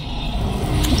 Skip.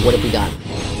 What have we got?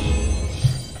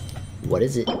 What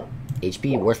is it?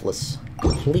 HP worthless.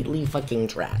 Completely fucking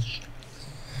trash.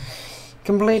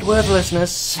 Complete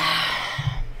worthlessness.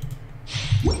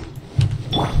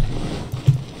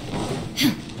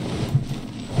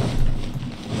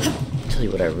 Tell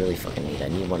you what I really fucking need. I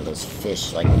need one of those fish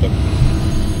so I can get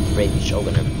Raiden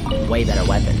Shogun a way better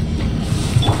weapon.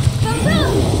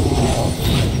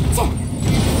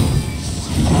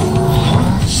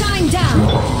 Shine down.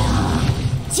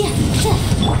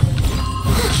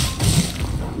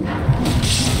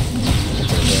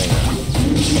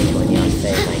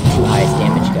 My 2 highest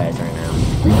damage guys right now.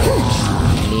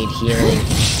 Need healing.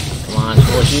 Come on,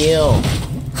 full heal.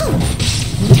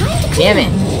 Damn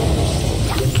it!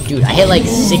 Dude, I hit like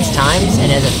 6 times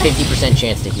and has a 50%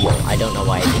 chance to heal. I don't know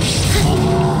why I didn't.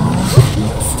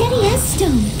 Steady as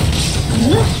stone.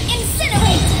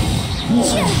 Incinerate.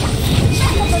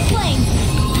 Wrap up the flame.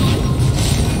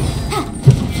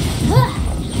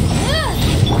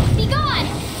 Be gone.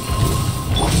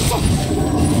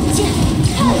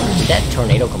 Did that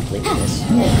tornado completely miss?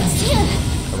 Or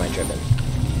am I tripping?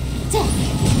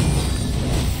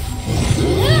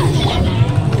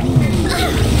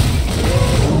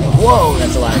 Whoa,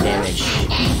 that's a lot of damage.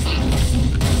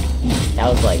 That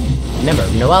was like... Remember,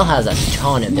 Noelle has a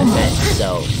ton of defense,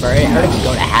 so for her to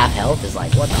go to half health is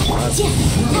like, what the fuck?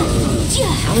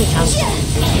 How many times did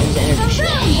you use energy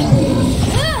shield?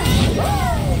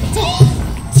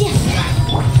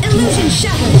 Illusion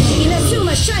shattered.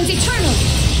 Inazuma shines eternal.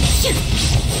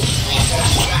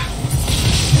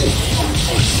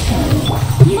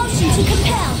 Motion to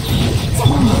compel.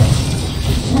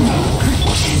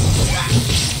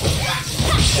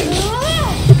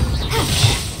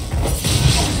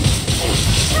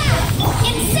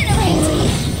 Incinerate.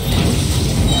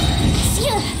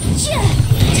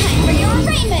 Time for your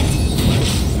arraignment.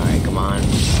 Alright, come on.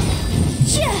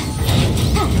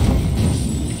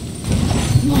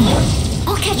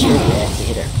 I'll catch her. Yeah,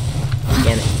 hit her.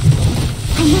 Damn it.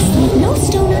 I must leave no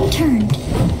stone unturned.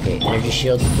 Okay, energy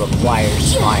shield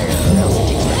requires fire, or else it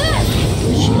takes like damage to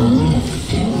a shield.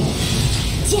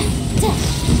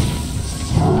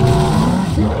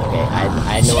 Okay, I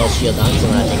had no else shield on, so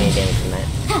we're not taking any damage from that.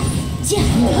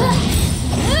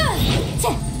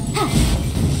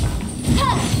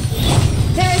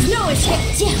 There is no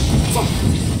escape.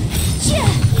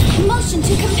 Motion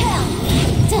to compel.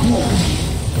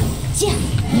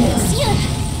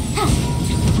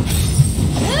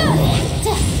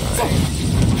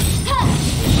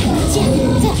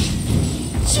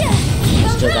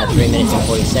 Still got 3 minutes and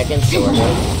 40 seconds, so we're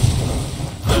good.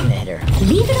 Hit her.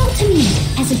 Leave it all to me,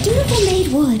 as a dutiful maid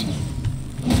would.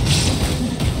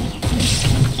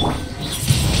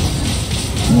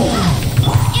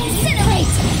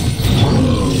 Incinerate!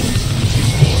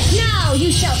 Now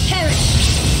you shall perish!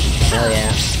 Hell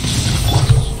yeah.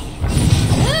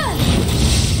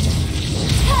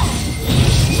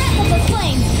 Wrap up the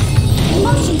flame!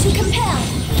 Motion to compel!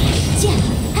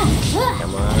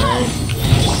 Come on.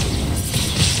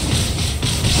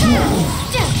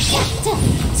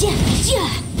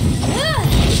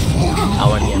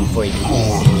 before he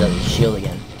uses up his shield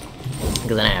again.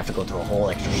 Because then I have to go through a whole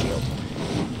extra shield.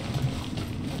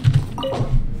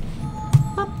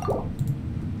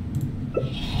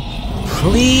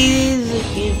 Please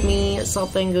give me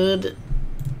something good.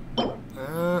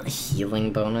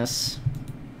 Healing bonus.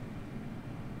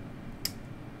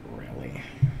 Really?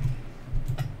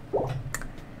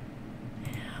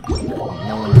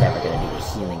 No one's ever gonna do a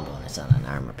healing bonus on an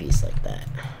armor piece like that.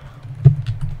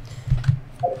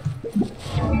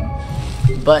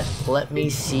 But let me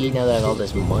see, now that I have all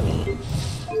this money,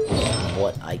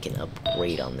 what I can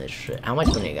upgrade on this shit. How much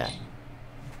money I got?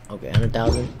 Okay,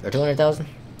 100,000 or 200,000?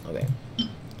 Okay.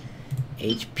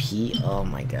 HP, oh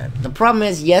my god. The problem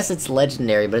is, yes, it's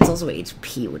legendary, but it's also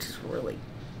HP, which is really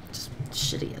just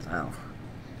shitty as hell.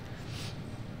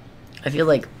 I feel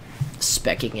like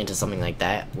speccing into something like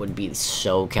that would be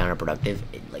so counterproductive.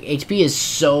 Like, HP is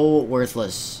so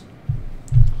worthless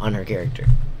on her character.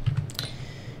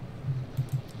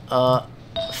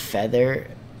 Feather.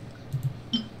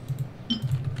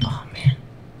 Oh man.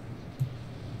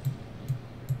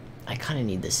 I kind of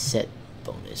need the set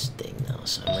bonus thing though,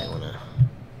 so I might want to.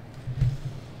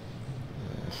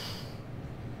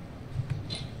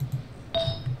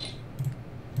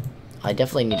 I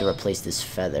definitely need to replace this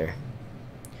feather,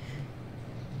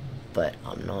 but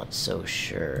I'm not so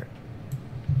sure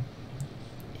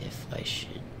if I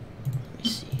should. Let me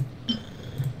see.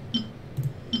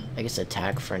 I guess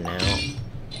attack for now.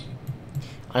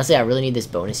 Honestly, I really need this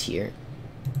bonus here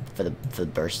for the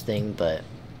burst thing, but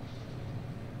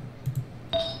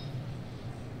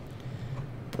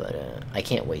I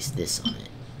can't waste this on it.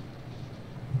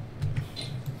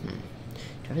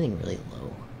 Everything really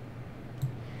low.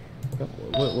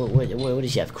 What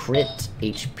does she have? Crit,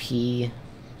 HP.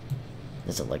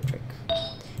 That's electric.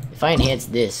 If I enhance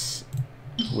this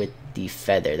with the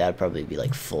feather, that would probably be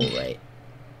like full, right?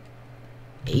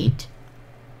 8?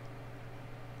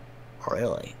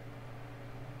 Really?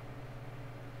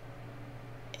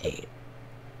 8.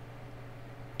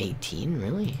 18?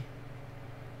 Really?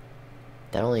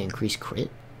 That only increased crit?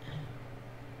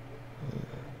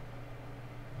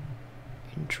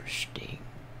 Interesting.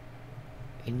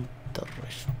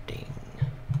 Interesting.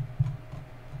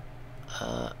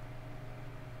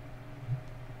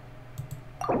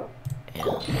 Yeah,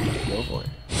 go for it.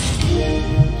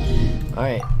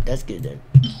 Alright, that's good then.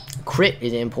 Crit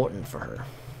is important for her,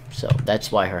 so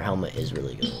that's why her helmet is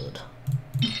really good.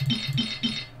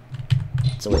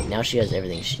 So wait, now she has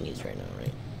everything she needs right now,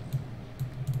 right?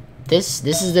 This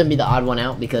is gonna be the odd one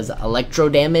out because electro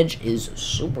damage is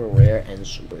super rare and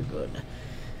super good.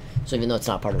 So even though it's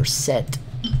not part of her set,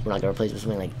 we're not gonna replace it with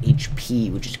something like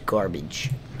HP, which is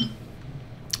garbage.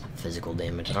 Physical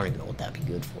damage, I don't even know what that'd be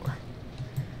good for.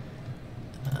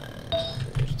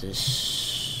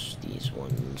 There's these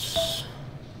ones.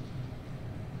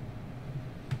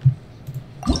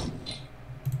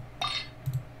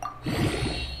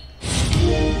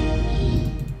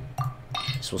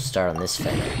 So we'll start on this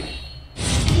feather.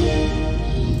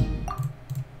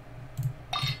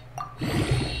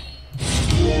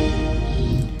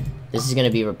 This is going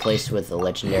to be replaced with a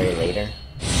legendary later.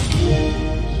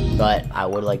 But I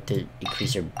would like to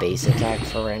increase her base attack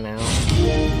for right now.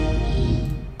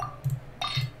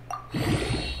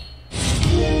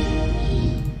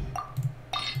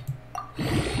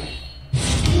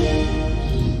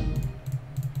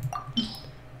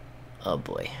 Oh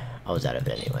boy, I was out of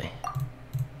it anyway.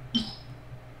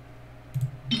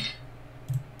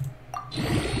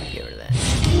 Get rid of that.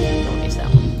 Don't use that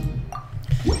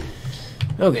one.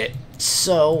 Okay,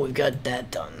 so we've got that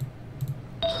done.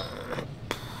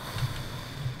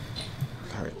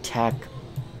 Her attack.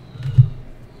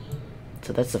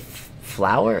 So that's a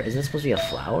flower? Is this supposed to be a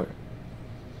flower?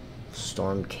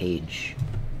 Storm cage.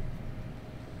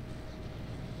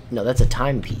 No, that's a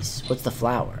timepiece. What's the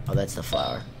flower? Oh, that's the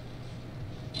flower.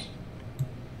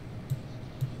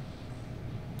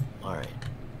 Alright.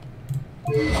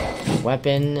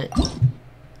 Weapon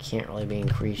can't really be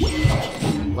increased.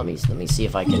 Let me see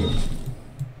if I can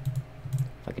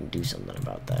do something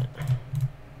about that.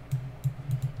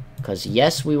 Because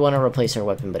yes, we want to replace our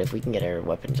weapon, but if we can get our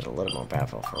weapon just a little more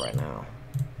powerful for right now.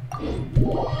 I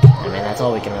mean, that's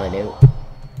all we can really do.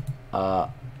 I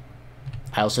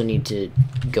also need to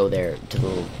go there to the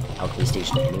little alchemy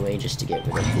station anyway, just to get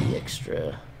rid of the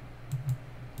extra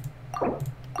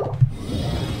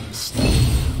stuff.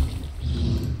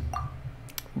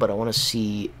 But I want to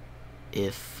see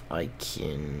if I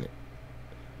can...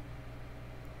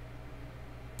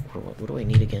 What do I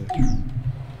need again?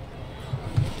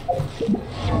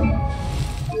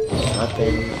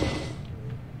 Weapon.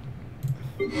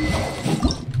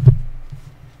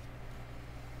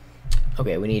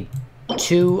 Okay, we need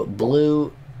 2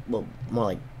 blue, well, more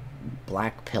like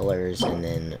black pillars, and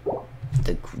then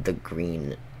the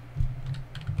green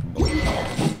blade.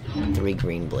 3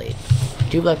 green blade.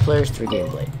 2 black pillars, 3 green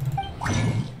blade.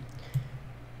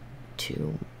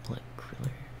 2 black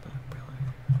pillar,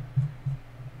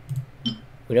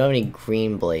 We don't have any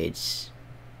green blades,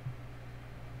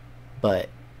 but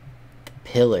the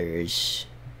pillars.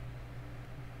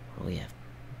 Oh, we have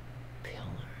pillars.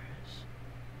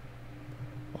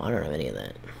 Well, I don't have any of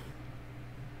that.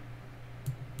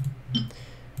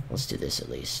 Let's do this at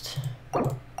least.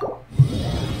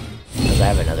 Because I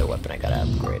have another weapon I gotta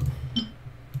upgrade.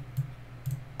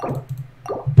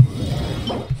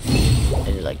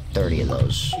 I need like 30 of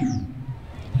those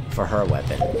for her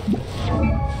weapon.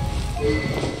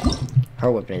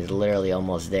 Her weapon is literally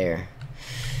almost there.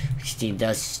 She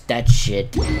does that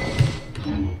shit.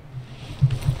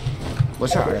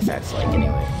 What's her artifacts like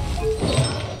anyway?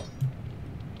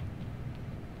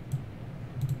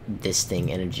 This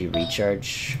thing, energy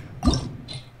recharge,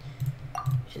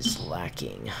 is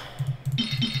lacking.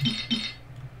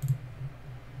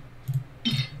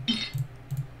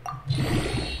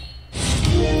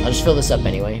 I'll just fill this up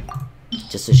anyway,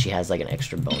 just so she has like an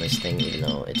extra bonus thing, even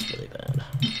though it's really bad.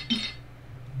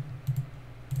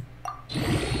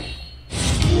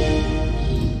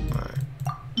 Alright.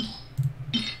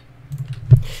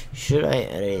 Should I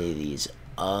add any of these?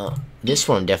 This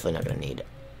one I'm definitely not gonna need.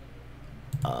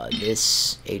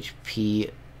 This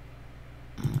HP,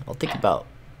 I'll think about.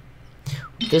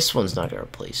 This one's not gonna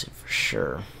replace it for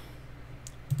sure.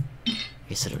 I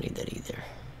guess I don't need that either.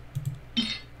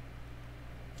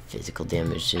 Physical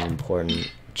damage is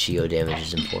important. Geo damage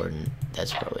is important.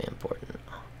 That's probably important.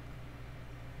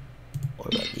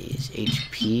 What about these?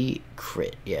 HP,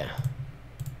 crit, yeah.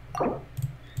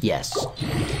 Yes.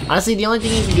 Honestly, the only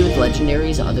thing you can do with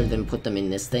legendaries, other than put them in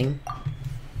this thing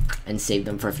and save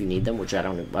them for if you need them, which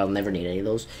I'll never need any of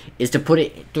those, is to put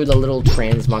it through the little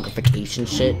transmogrification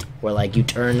shit, where like you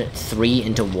turn 3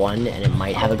 into 1 and it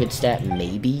might have a good stat,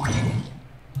 maybe.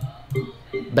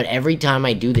 But every time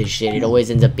I do this shit, it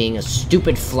always ends up being a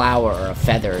stupid flower or a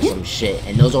feather or some shit,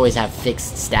 and those always have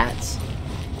fixed stats.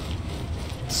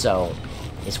 So,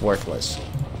 it's worthless.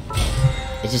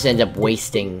 It just ends up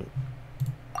wasting,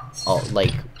 oh,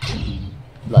 like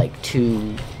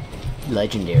 2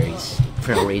 legendaries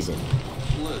for no reason.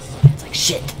 It's like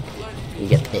shit. You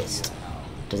get pissed.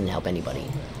 Doesn't help anybody.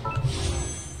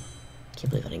 Can't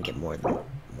believe I didn't get more than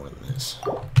this.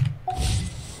 More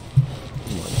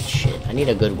than that shit. I need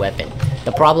a good weapon.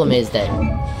 The problem is that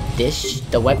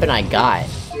the weapon I got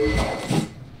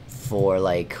for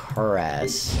like her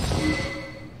ass,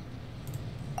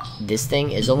 this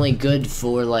thing is only good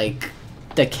for like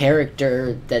the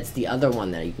character that's the other one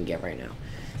that you can get right now.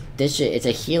 This shit, it's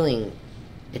a healing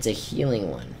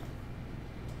one.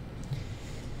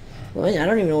 Well, I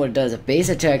don't even know what it does. A base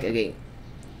attack, okay.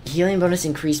 Healing bonus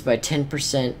increased by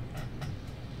 10%.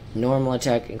 Normal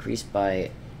attack increased by...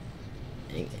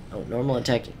 Oh, normal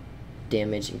attack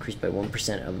damage increased by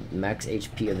 1% of max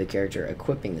HP of the character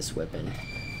equipping this weapon.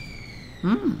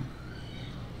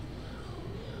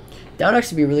 That would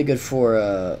actually be really good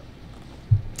for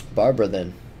Barbara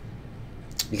then.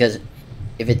 Because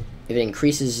if it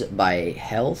increases by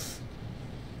health,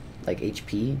 like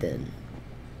HP, then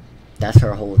that's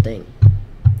her whole thing.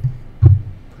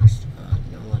 Burst,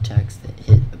 normal attacks that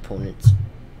hit opponents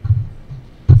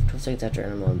 12 seconds after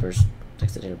animal and burst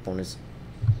attacks that hit opponents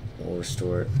will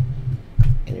restore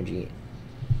energy.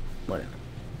 Whatever.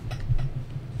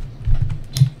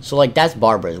 So like that's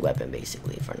Barbara's weapon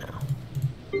basically for now.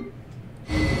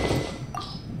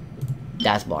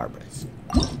 That's Barbara's.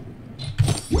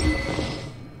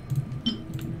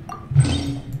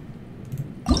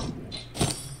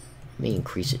 Let me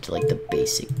increase it to like the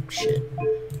basic shit,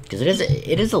 because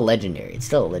it is a legendary. It's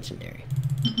still a legendary,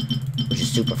 which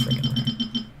is super freaking rare.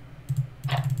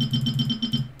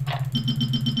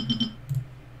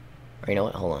 Or you know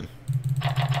what? Hold on.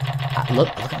 Look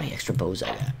how many extra bows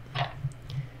I got.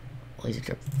 All these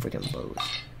extra freaking bows.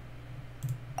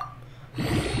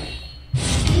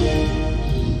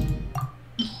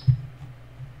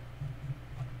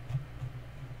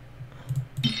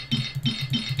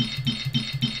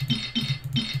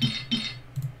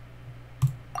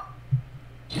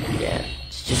 Yeah,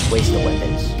 just waste the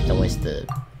weapons. Don't waste the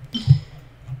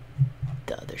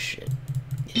other shit.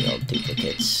 These are all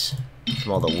duplicates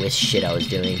from all the whisk shit I was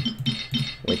doing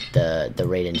with the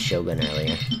Raiden Shogun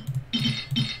earlier.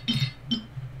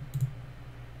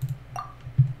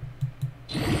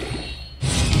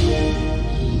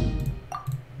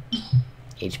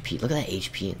 HP. Look at that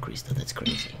HP increase though. That's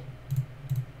crazy.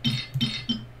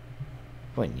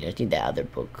 Wait, I just need that other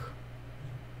book.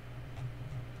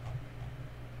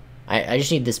 I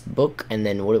just need this book, and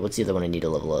then what's the other one I need to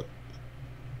level up?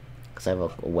 Because I have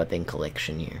a weapon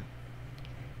collection here.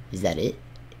 Is that it?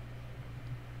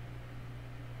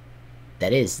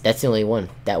 That's the only one.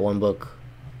 That one book.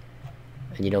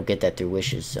 And you don't get that through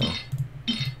wishes, so.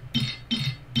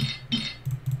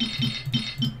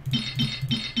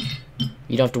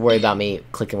 You don't have to worry about me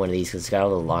clicking one of these because it's got a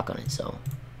little lock on it, so.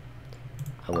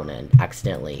 I want to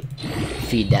accidentally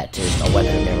feed that to a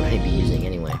weapon I'm never going to be using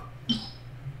anyway.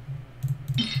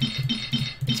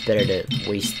 It's better to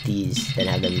waste these than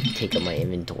have them take up my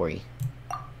inventory.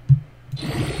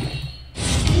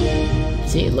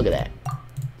 See, look at that.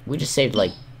 We just saved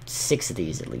like 6 of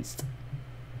these at least.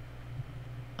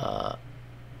 Let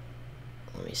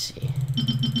me see.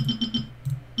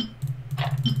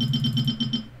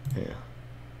 Yeah.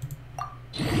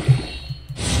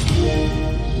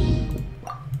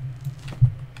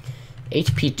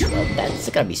 HP 12, that's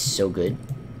gotta be so good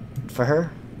for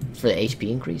her. For the HP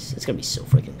increase, it's gonna be so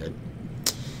freaking good.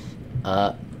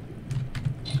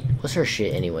 What's her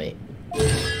shit anyway?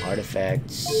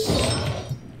 Artifacts.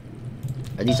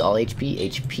 Are these all HP?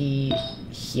 HP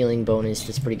healing bonus,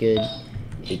 that's pretty good.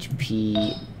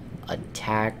 HP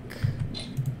attack.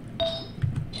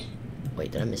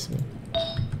 Wait, did I miss something?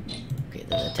 Okay,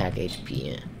 then attack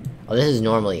HP, yeah. Oh, this is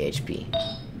normally HP.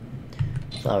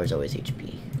 Flower's always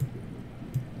HP.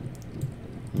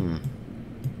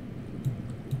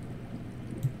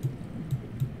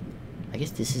 I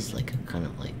guess this is like a kind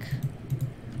of like,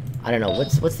 I don't know,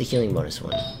 what's the healing bonus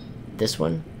one? This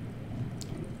one?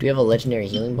 Do we have a legendary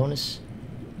healing bonus?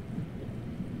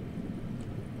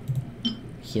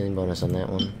 Healing bonus on that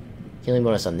one. Healing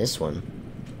bonus on this one.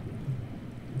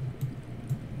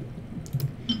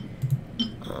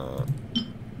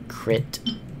 Crit.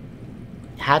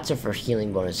 Hats are for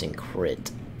healing bonus and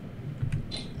crit.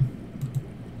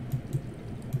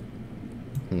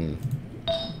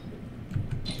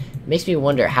 Makes me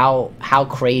wonder how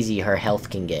crazy her health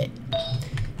can get.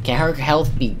 Can her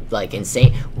health be like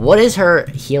insane? What is her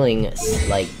healing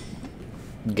like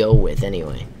go with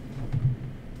anyway?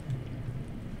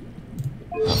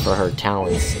 For her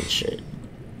talents and shit.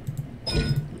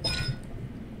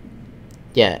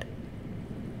 Yeah.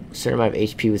 Certain amount of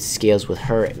HP with scales with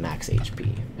her at max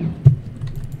HP. I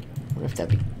wonder if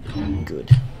that'd be good.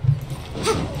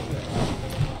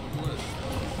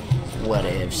 What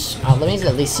ifs? Let me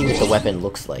at least see what the weapon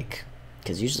looks like.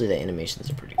 Because usually the animations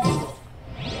are pretty good.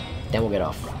 Then we'll get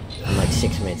off. I'm like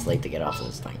 6 minutes late to get off of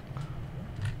this thing.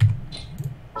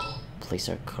 Place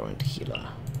our current healer.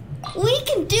 We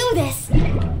can do this!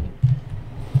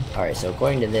 Alright, so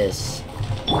according to this,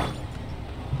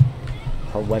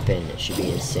 her weapon should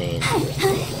be insane. Yeah,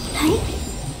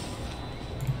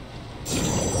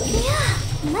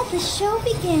 let the show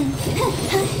begin.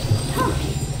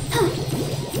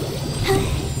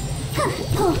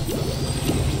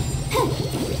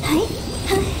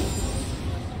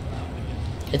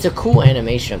 It's a cool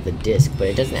animation of the disc, but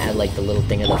it doesn't add like the little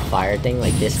thing of the fire thing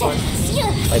like this one.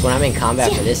 Like when I'm in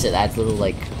combat for this, it adds little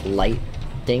like light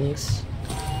things.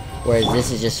 Whereas this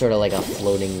is just sort of like a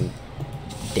floating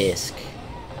disc.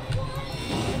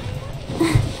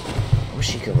 I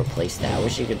wish you could replace that. I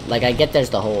wish you could, like, I get there's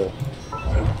the whole,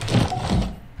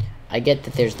 I get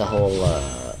that there's the whole,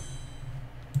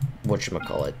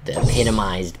 whatchamacallit, the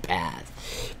epitomized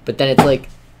path. But then it's like,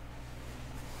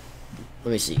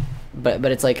 let me see. But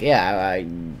it's like, yeah, I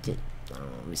don't know,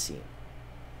 let me see.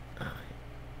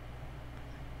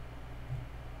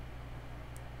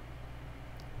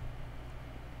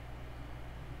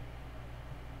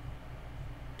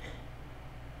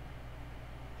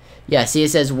 Yeah, see, it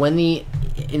says when the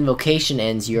invocation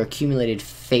ends, your accumulated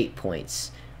fate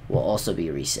points will also be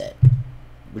reset.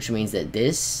 Which means that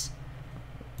this,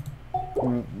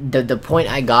 the point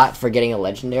I got for getting a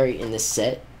legendary in this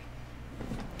set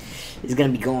is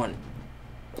going to be gone.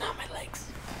 Oh, my legs.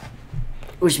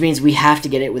 Which means we have to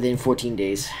get it within 14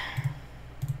 days.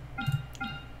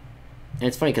 And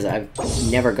it's funny because I've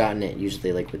never gotten it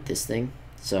usually like with this thing.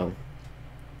 So,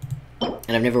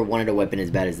 and I've never wanted a weapon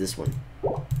as bad as this one.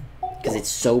 Because it's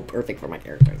so perfect for my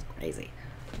character. It's crazy.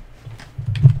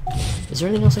 Is there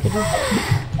anything else I can do?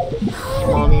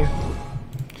 While I'm here?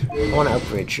 I want to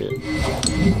upgrade shit.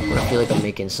 I feel like I'm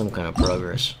making some kind of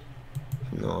progress.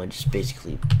 No, I just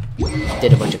basically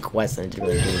did a bunch of quests and I didn't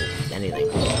really do anything.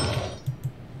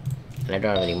 And I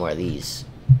don't have any more of these.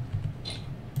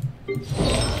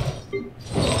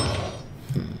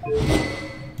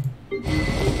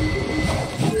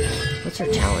 What's her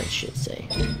talent shit say?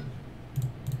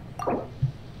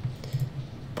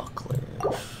 Buckler.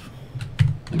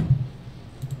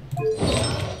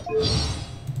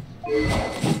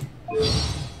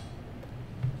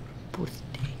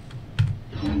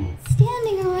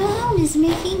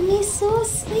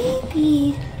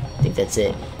 that's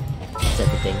it. That's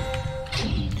everything.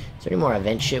 Is there any more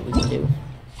event shit we can do?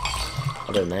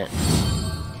 Other than that.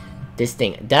 This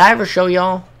thing. Did I ever show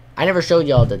y'all? I never showed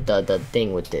y'all the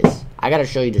thing with this. I gotta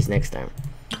show you this next time.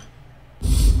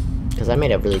 Because I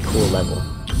made a really cool level.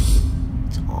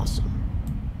 It's awesome.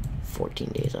 14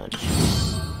 days on.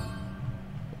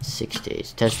 6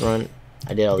 days. Test run.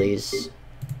 I did all these.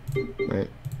 Right.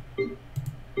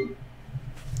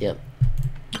 Yep.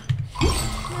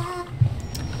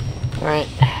 Alright.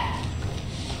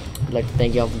 I'd like to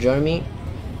thank y'all for joining me.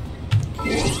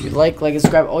 If you like and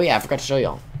subscribe. Oh yeah, I forgot to show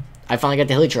y'all. I finally got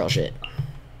the Hilly Trail shit.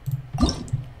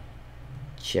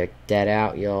 Check that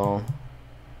out, y'all.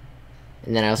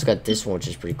 And then I also got this one, which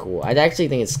is pretty cool. I actually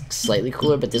think it's slightly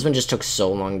cooler, but this one just took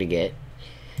so long to get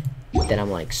that I'm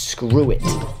like, screw it.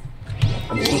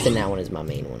 I'm keeping that one as my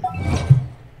main one.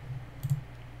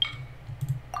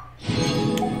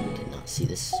 Did not see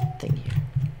this thing here.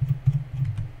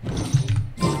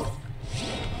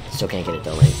 Still can't get it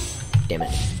done, right? Damn it.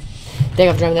 Thank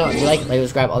you for joining me though. If you like,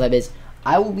 subscribe, all that biz.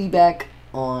 I will be back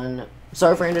on...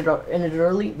 Sorry for ended it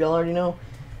early. Y'all already know.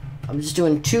 I'm just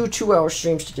doing 2 2-hour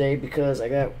streams today because I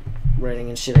got writing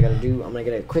and shit I gotta do. I'm gonna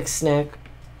get a quick snack,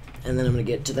 and then I'm gonna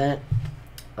get to that.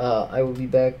 I will be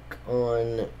back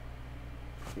on...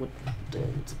 What day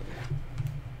is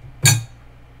it?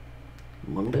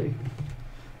 Monday.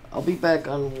 I'll be back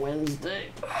on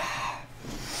Wednesday.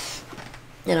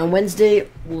 And on Wednesday,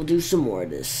 we'll do some more of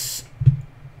this.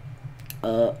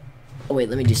 Oh wait,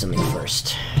 let me do something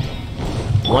first.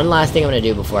 One last thing I'm gonna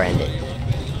do before I end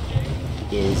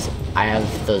it is I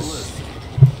have those.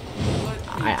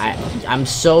 I'm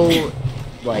so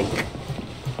like.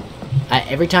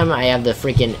 Every time I have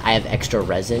I have extra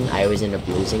resin, I always end up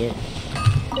losing it.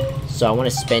 So I want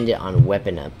to spend it on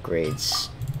weapon upgrades.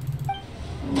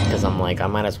 Because I'm like, I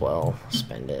might as well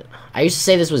spend it. I used to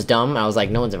say this was dumb. I was like,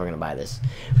 no one's ever going to buy this.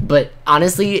 But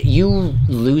honestly, you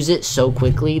lose it so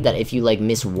quickly that if you like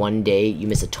miss one day, you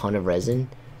miss a ton of resin.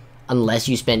 Unless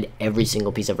you spend every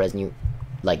single piece of resin you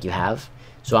have.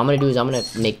 So what I'm going to do is I'm going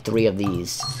to make 3 of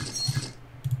these.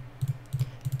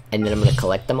 And then I'm going to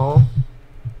collect them all.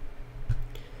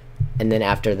 And then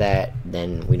after that,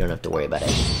 then we don't have to worry about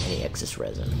any excess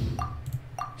resin.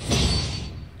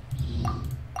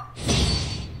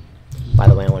 By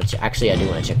the way, I want to actually I do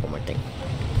want to check one more thing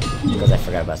because I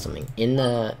forgot about something. In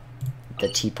the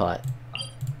teapot,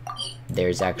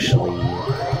 there's actually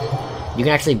you can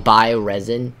actually buy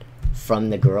resin from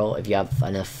the girl if you have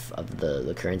enough of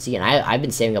the currency, and I've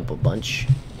been saving up a bunch.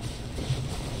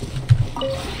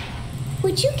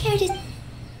 Would you care to?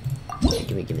 Yeah,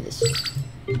 give me this.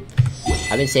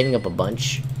 I've been saving up a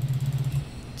bunch,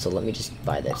 so let me just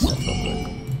buy that stuff real quick.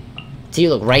 See,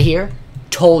 look right here.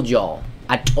 Told y'all.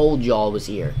 I told y'all it was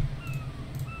here.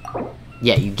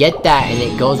 Yeah, you get that and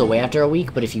it goes away after a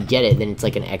week, but if you get it, then it's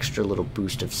like an extra little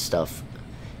boost of stuff.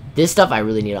 This stuff, I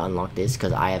really need to unlock this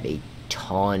because I have a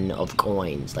ton of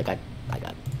coins. Like, I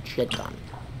got shit ton.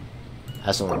 I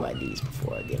also want to buy these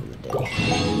before I get in the day.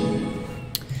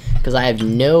 Because I have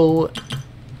no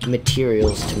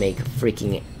materials to make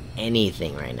freaking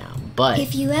anything right now. But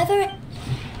if you ever...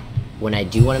 when I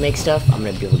do want to make stuff, I'm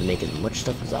going to be able to make as much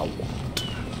stuff as I want.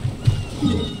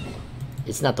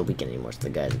 It's not the weekend anymore, so the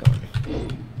guy's gone.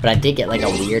 But I did get like a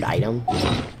weird item.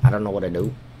 I don't know what to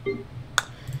do.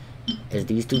 It's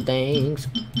these 2 things.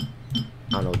 I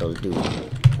don't know what those do.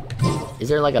 Is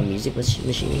there like a music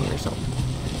machine or something?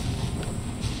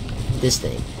 This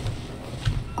thing.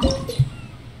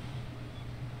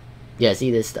 Yeah, see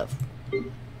this stuff.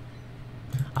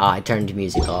 I turned the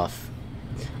music off.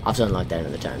 I'll have to unlock that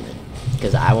another time then.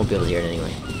 Because I won't be able to hear it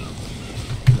anyway.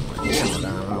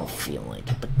 I don't feel like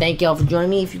it. But thank y'all for joining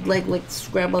me. If you'd like,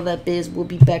 subscribe, all that biz. We'll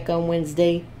be back on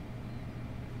Wednesday.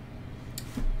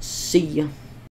 See ya.